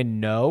he's going to win?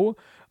 No.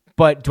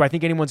 But do I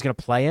think anyone's going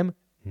to play him?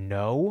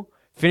 No.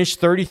 Finished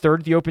 33rd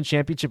at the Open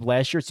Championship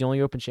last year. It's the only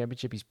Open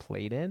Championship he's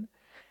played in.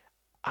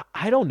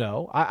 I don't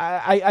know.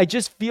 I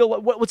just feel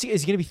is he going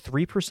to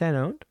be 3%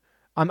 owned?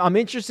 I'm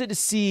interested to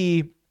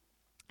see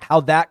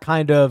how that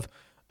kind of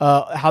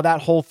how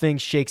that whole thing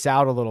shakes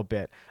out a little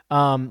bit.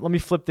 Let me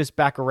flip this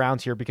back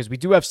around here because we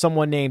do have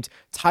someone named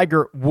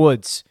Tiger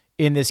Woods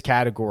in this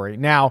category.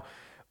 Now,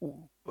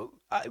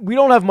 we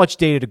don't have much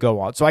data to go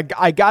on, so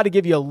I got to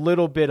give you a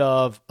little bit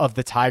of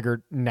the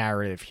Tiger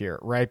narrative here,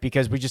 right?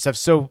 Because we just have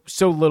so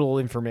little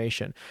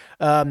information.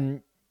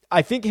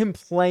 I think him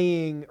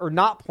playing or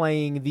not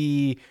playing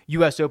the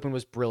U.S. Open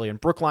was brilliant.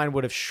 Brookline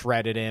would have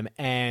shredded him,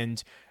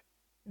 and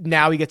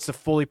now he gets to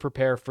fully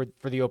prepare for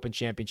the Open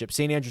Championship.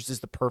 St. Andrews is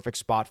the perfect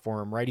spot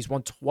for him, right? He's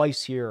won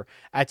twice here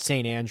at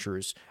St.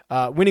 Andrews.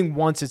 Winning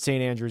once at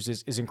St. Andrews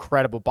is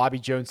incredible. Bobby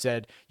Jones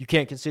said, you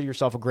can't consider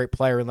yourself a great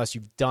player unless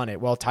you've done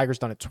it. Well, Tiger's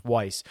done it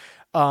twice.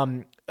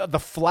 The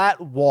flat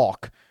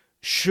walk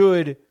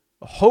should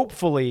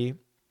hopefully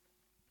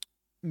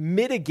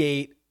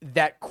mitigate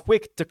that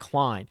quick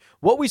decline.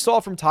 What we saw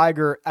from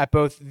Tiger at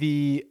both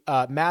the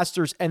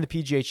Masters and the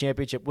PGA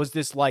Championship was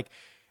this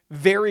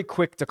very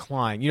quick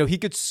decline. He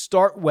could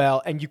start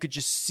well, and you could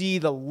just see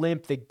the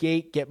limp, the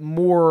gait get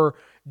more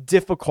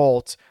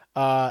difficult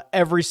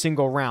every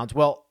single round.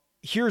 Well,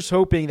 here's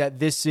hoping that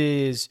this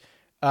is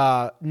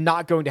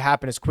not going to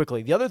happen as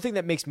quickly. The other thing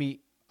that makes me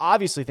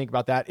obviously think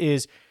about that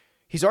is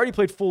he's already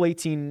played full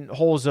 18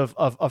 holes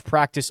of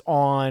practice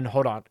on,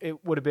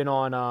 it would have been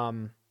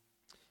on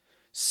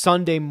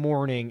Sunday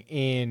morning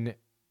in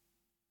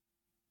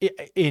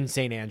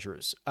St.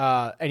 Andrews,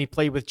 and he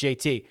played with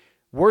JT.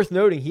 Worth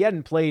noting, he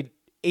hadn't played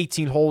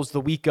 18 holes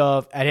the week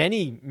of at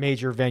any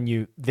major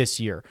venue this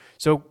year.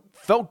 So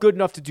felt good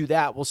enough to do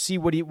that. We'll see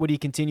what he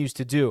continues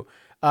to do.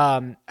 He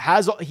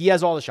has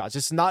all the shots.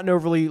 It's not an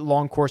overly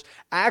long course.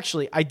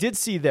 Actually, I did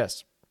see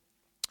this.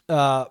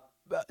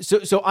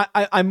 So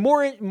I'm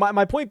more.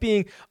 My point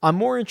being, I'm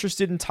more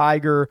interested in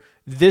Tiger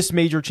this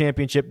major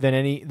championship than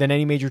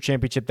any major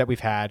championship that we've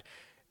had.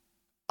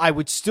 I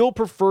would still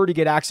prefer to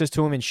get access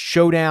to him in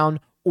Showdown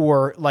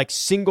or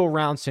single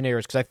round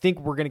scenarios, because I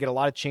think we're going to get a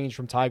lot of change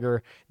from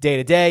Tiger day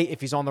to day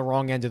if he's on the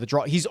wrong end of the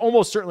draw. He's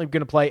almost certainly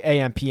going to play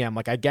AM, PM,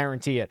 I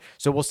guarantee it.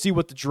 So we'll see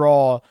what the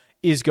draw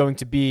is going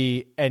to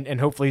be, and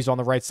hopefully he's on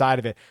the right side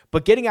of it.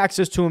 But getting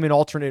access to him in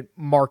alternate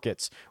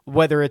markets,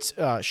 whether it's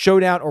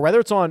Showdown or whether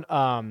it's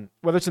on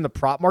whether it's in the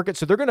prop market.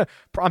 So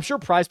I'm sure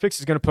Prize Picks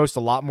is going to post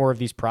a lot more of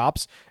these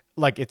props.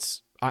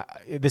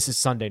 This is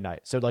Sunday night,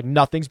 so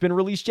nothing's been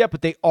released yet,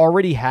 but they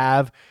already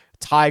have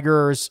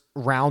Tiger's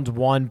round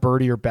 1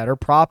 birdie or better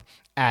prop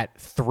at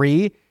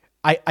 3.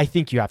 I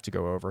think you have to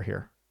go over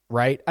here,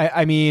 right?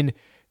 I mean,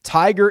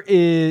 Tiger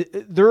is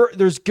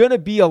there's going to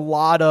be a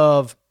lot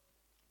of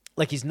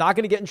he's not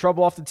going to get in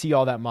trouble off the tee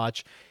all that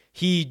much.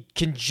 He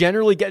can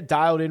generally get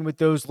dialed in with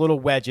those little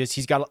wedges.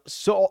 He's got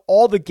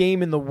all the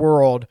game in the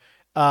world,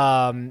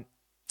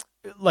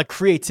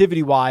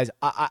 creativity wise.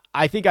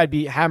 I think I'd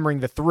be hammering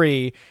the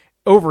 3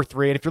 over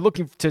 3. And if you're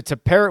looking to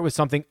pair it with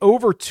something,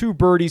 over 2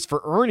 birdies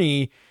for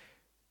Ernie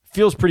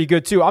feels pretty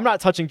good too. I'm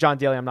not touching John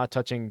Daly. I'm not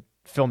touching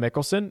Phil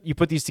Mickelson. You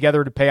put these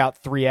together to pay out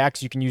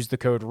 3X. You can use the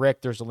code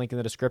Rick. There's a link in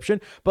the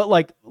description. But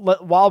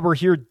while we're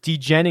here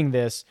degenning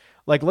this,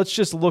 let's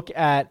just look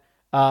at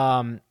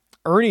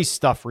Ernie's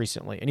stuff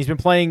recently. And he's been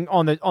playing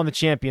on the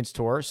Champions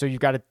Tour, so you've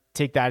got to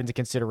take that into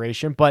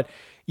consideration. But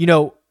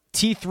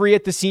T3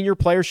 at the Senior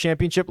Players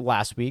Championship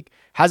last week,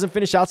 hasn't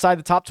finished outside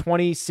the top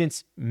 20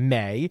 since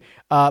May.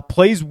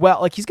 Plays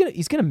well. He's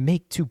gonna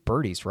make 2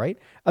 birdies, right?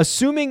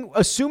 Assuming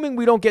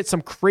we don't get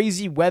some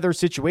crazy weather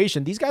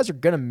situation, these guys are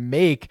gonna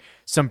make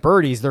some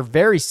birdies. They're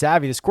very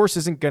savvy. This course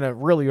isn't gonna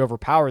really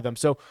overpower them,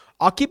 so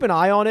I'll keep an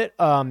eye on it.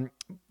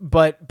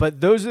 But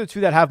those are the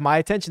 2 that have my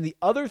attention. The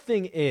other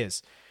thing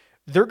is,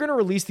 they're going to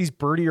release these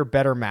birdie or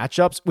better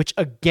matchups, which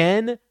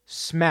again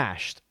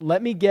smashed.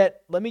 Let me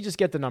just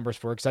get the numbers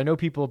for it, because I know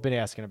people have been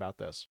asking about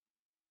this.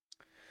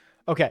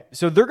 Okay,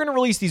 so they're going to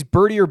release these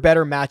birdie or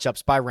better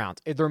matchups by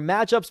round. They're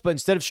matchups, but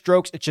instead of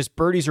strokes, it's just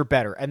birdies or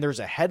better. And there's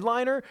a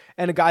headliner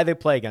and a guy they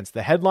play against.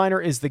 The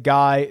headliner is the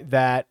guy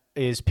that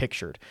is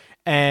pictured.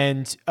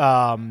 And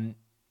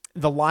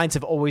the lines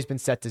have always been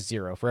set to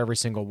 0 for every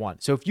single one.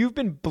 So if you've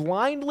been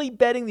blindly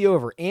betting the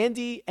over,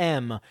 Andy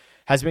M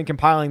has been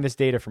compiling this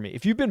data for me.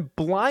 If you've been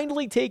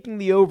blindly taking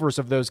the overs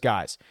of those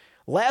guys,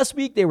 last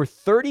week they were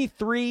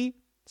 33,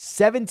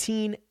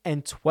 17,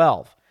 and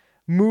 12,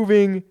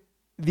 moving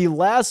the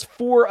last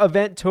 4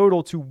 event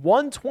total to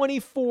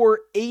 124,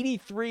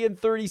 83, and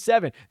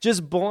 37.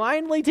 Just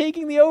blindly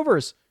taking the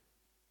overs.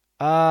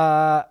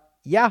 Yeah,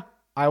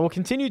 I will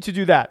continue to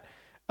do that.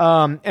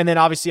 And then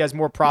obviously as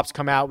more props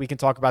come out, we can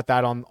talk about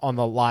that on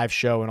the live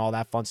show and all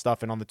that fun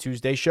stuff and on the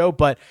Tuesday show.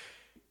 But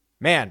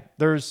man,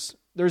 there's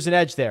an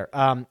edge there.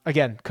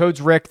 Again, code's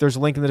Rick. There's a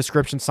link in the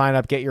description. Sign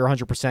up, get your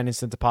 100%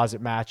 instant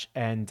deposit match,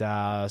 and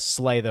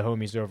slay the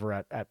homies over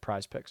at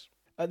Prize Picks.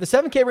 The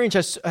 7K range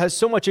has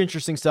so much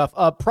interesting stuff.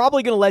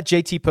 Probably going to let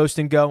JT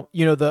Poston go.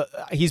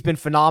 He's been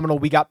phenomenal.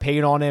 We got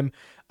paid on him.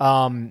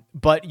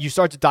 But you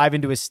start to dive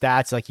into his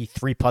stats, he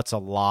 3-putts a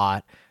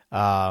lot.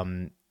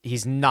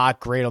 He's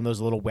not great on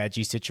those little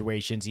wedgie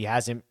situations. He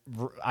hasn't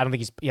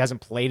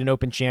played an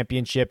Open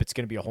Championship. It's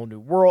going to be a whole new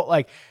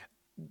world.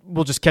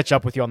 we'll just catch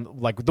up with you on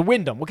like the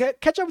Wyndham. We'll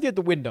catch up with you at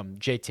the Wyndham,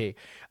 JT.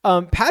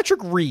 Patrick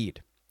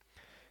Reed.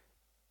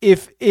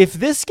 If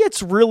this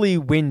gets really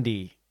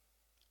windy,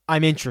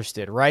 I'm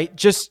interested, right?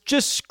 Just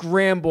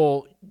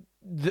scramble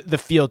the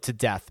field to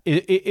death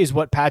is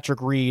what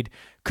Patrick Reed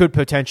could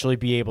potentially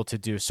be able to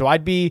do. So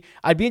I'd be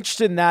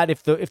interested in that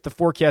if the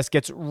forecast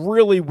gets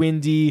really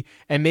windy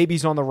and maybe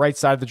he's on the right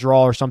side of the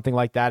draw or something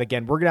like that.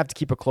 Again, we're gonna have to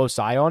keep a close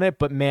eye on it,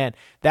 but man,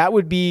 that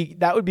would be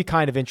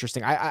kind of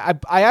interesting. I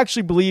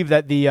actually believe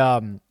that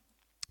the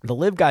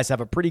Live guys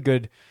have a pretty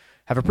good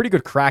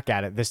crack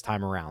at it this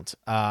time around.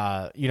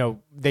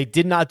 They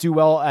did not do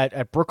well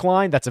at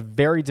Brookline. That's a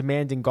very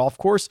demanding golf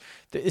course.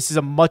 This is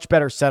a much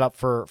better setup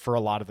for a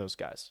lot of those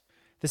guys.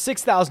 The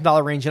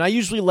 $6,000 range, and I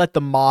usually let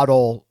the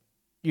model,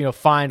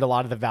 find a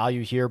lot of the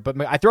value here, but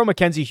I throw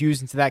Mackenzie Hughes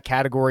into that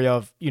category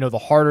of, the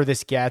harder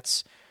this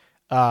gets,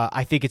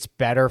 I think it's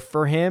better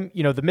for him.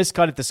 The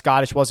miscut at the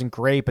Scottish wasn't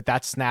great, but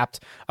that snapped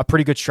a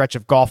pretty good stretch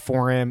of golf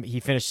for him. He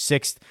finished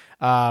sixth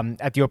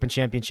at the Open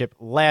Championship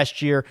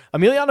last year.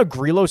 Emiliano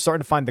Grillo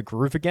starting to find the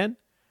groove again,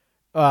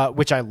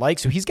 which I like.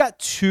 So he's got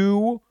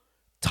two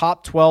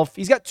top 12.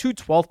 He's got two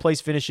 12th place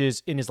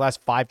finishes in his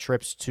last 5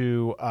 trips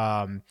to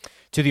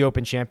the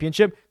Open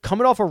Championship.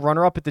 Coming off a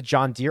runner-up at the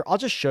John Deere. I'll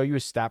just show you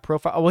his stat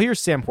profile. Well, here's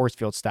Sam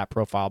Horsfield's stat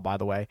profile, by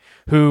the way,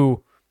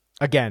 who,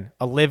 again,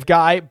 a Live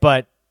guy,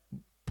 but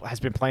has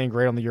been playing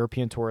great on the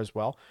European Tour as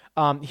well.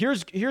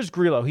 Here's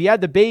Grillo. He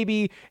had the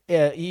baby.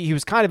 He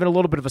was kind of in a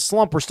little bit of a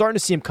slump. We're starting to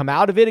see him come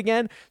out of it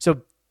again.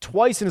 So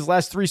twice in his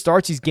last 3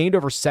 starts, he's gained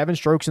over 7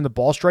 strokes in the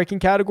ball striking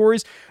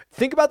categories.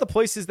 Think about the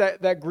places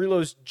that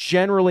Grillo's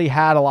generally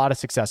had a lot of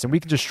success. And we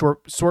can just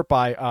sort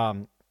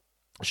by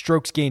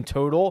strokes gained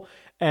total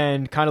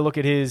and kind of look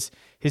at his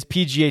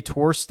PGA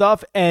Tour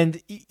stuff.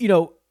 And,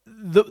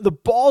 the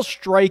ball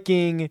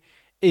striking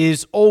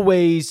is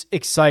always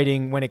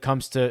exciting when it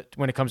comes to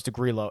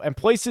Grillo, and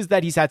places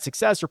that he's had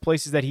success or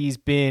places that he's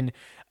been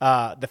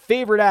the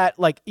favorite at,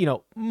 like,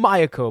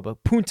 Mayakoba,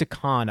 Punta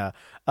Cana,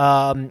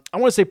 I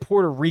want to say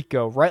Puerto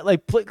Rico, right?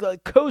 Like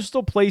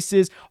coastal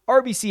places,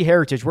 RBC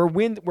Heritage, where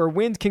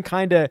wind can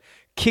kind of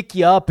kick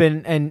you up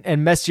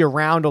and mess you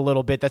around a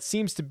little bit. That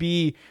seems to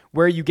be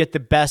where you get the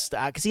best,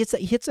 because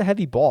he hits a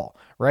heavy ball,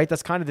 right?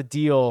 That's kind of the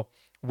deal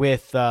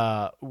with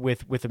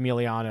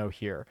Emiliano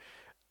here.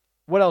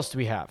 What else do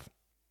we have?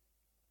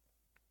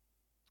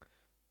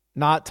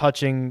 Not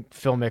touching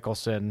Phil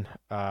Mickelson.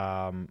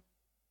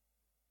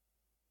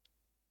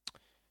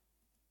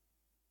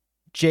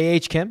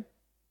 J.H. Kim.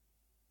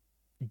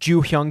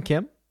 Joo Hyung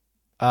Kim.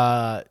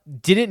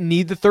 Didn't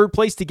need the 3rd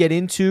place to get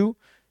into.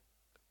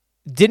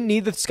 Didn't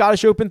need the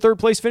Scottish Open 3rd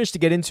place finish to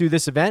get into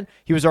this event.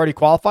 He was already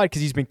qualified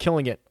because he's been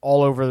killing it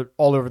all over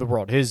the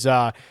world. He's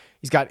got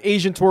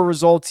Asian Tour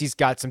results. He's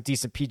got some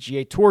decent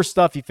PGA Tour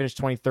stuff. He finished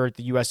 23rd at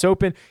the U.S.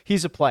 Open.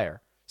 He's a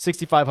player.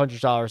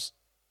 $6,500.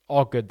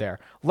 All good there.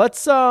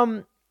 Let's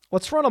run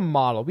a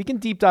model. We can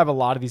deep dive a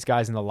lot of these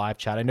guys in the live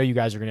chat. I know you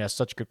guys are going to ask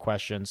such good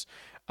questions.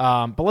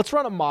 But let's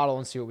run a model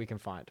and see what we can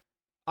find.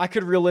 I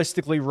could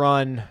realistically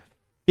run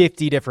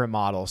 50 different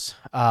models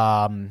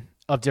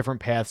of different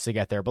paths to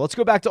get there. But let's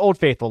go back to Old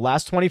Faithful.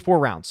 Last 24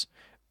 rounds.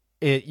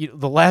 The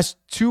last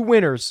 2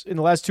 winners in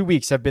the last 2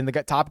 weeks have been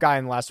the top guy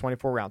in the last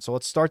 24 rounds. So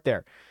let's start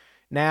there.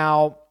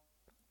 Now,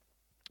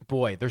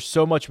 boy, there's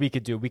so much we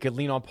could do. We could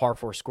lean on par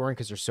 4 scoring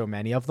because there's so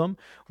many of them.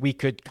 We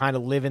could kind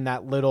of live in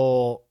that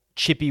little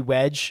chippy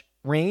wedge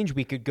range.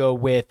 We could go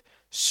with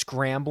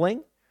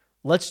scrambling.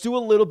 Let's do a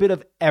little bit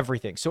of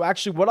everything. So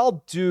actually what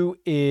I'll do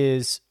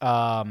is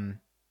I'll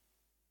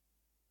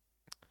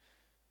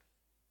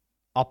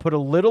put a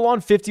little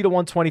on 50 to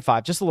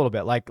 125, just a little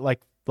bit,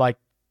 like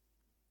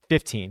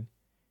 15.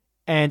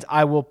 And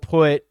I will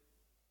put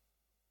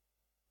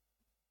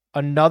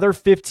another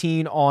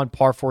 15 on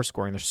par 4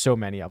 scoring. There's so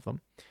many of them.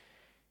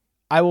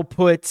 I will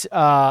put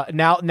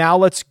now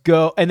let's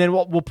go, and then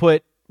we'll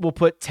put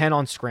 10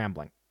 on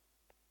scrambling.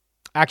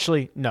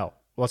 Actually, no,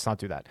 let's not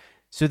do that.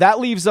 So that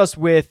leaves us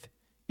with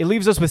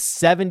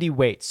 70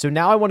 weights. So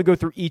now I want to go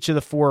through each of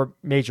the 4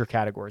 major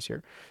categories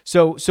here.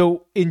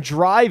 So in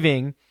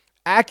driving,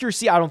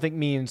 accuracy I don't think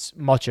means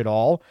much at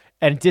all,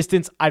 and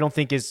distance I don't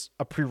think is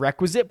a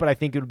prerequisite, but I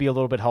think it would be a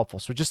little bit helpful.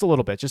 So just a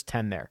little bit, just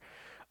 10 there.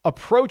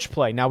 Approach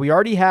play. Now we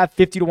already have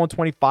 50 to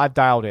 125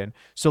 dialed in.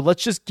 So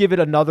let's just give it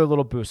another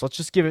little boost. Let's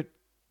just give it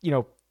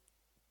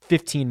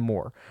 15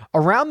 more.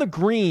 Around the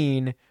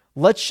green,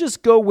 let's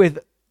just go with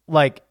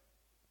like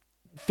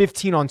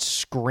 15 on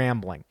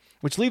scrambling,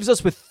 which leaves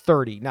us with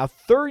 30. Now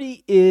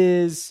 30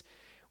 is,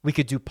 we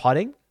could do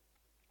putting.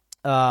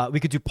 We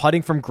could do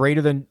putting from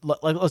greater than,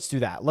 let's do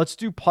that. Let's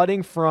do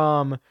putting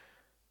from,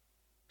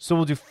 so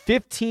we'll do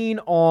 15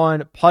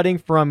 on putting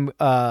from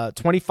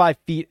 25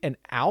 feet and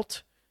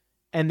out.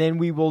 And then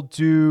we will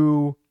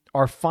do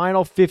our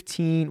final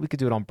 15. We could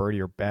do it on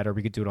birdie or better.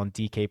 We could do it on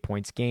DK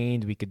points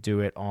gained. We could do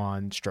it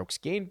on strokes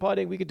gained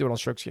putting. We could do it on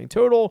strokes gained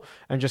total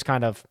and just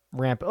kind of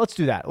ramp it. Let's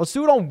do that. Let's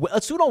do it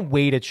on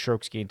weighted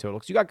strokes gained total,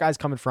 because you got guys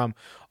coming from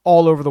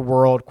all over the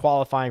world,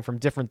 qualifying from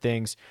different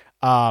things.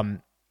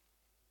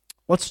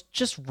 Let's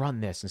just run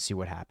this and see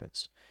what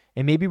happens.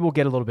 and maybe we'll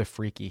get a little bit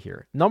freaky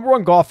here. Number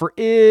one golfer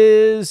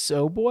is,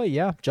 oh boy,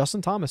 yeah,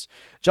 Justin Thomas.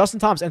 Justin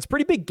Thomas, and it's a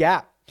pretty big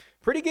gap.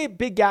 Pretty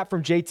big gap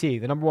from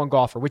JT, the number one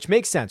golfer, which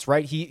makes sense,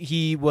 right?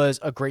 He was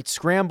a great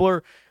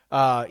scrambler.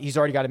 He's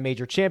already got a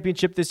major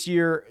championship this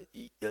year.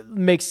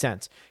 Makes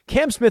sense.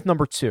 Cam Smith,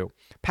 number 2.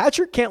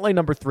 Patrick Cantlay,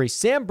 number 3.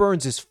 Sam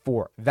Burns is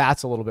 4.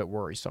 That's a little bit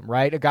worrisome,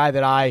 right? A guy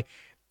that I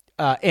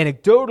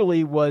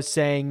anecdotally was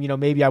saying,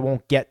 maybe I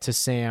won't get to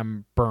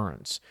Sam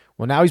Burns.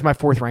 Well, now he's my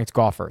 4th ranked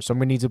golfer, so I'm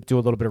going to need to do a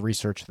little bit of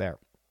research there.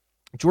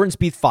 Jordan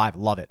Spieth, 5.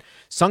 Love it.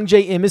 Sung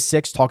Jae Im is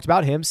 6. Talked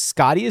about him.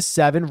 Scotty is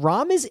 7.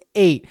 Rahm is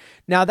 8.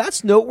 Now,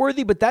 that's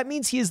noteworthy, but that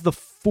means he is the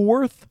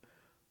 4th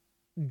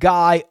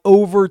guy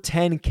over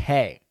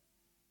 10K,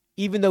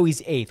 even though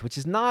he's 8th, which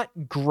is not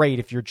great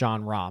if you're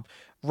Jon Rahm.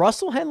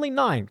 Russell Henley,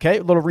 9. Okay,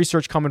 a little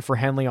research coming for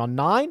Henley on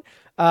 9.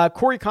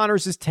 Corey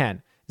Connors is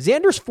 10.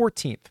 Xander's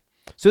 14th.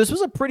 So this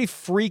was a pretty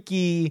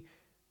freaky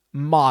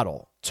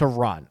model to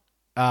run,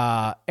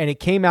 and it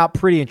came out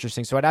pretty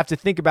interesting. So I'd have to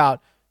think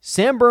about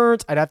Sam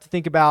Burns, I'd have to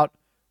think about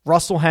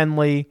Russell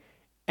Henley,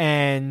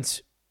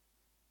 and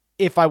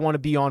if I want to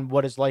be on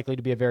what is likely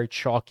to be a very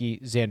chalky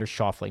Xander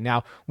Schauffele.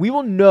 Now, we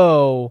will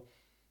know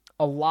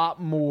a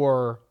lot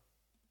more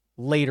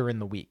later in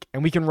the week,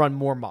 and we can run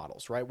more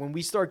models, right? When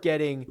we start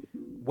getting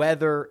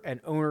weather and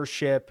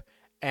ownership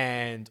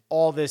and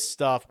all this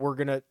stuff, we're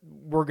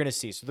gonna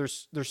see. So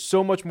there's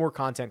so much more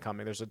content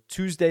coming. There's a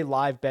Tuesday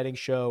live betting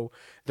show.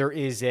 There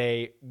is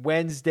a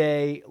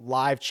Wednesday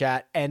live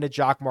chat and a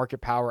Jock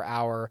Market Power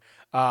Hour.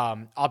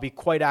 I'll be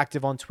quite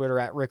active on Twitter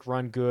at Rick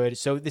Run Good.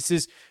 So this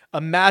is a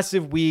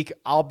massive week.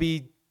 I'll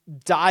be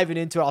diving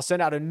into it. I'll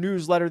send out a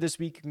newsletter this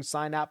week. You can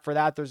sign up for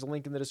that. There's a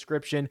link in the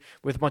description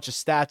with a bunch of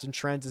stats and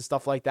trends and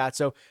stuff like that.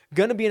 So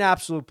gonna be an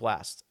absolute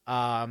blast.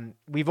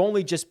 We've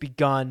only just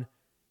begun.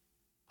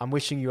 I'm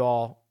wishing you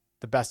all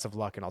the best of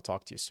luck, and I'll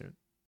talk to you soon.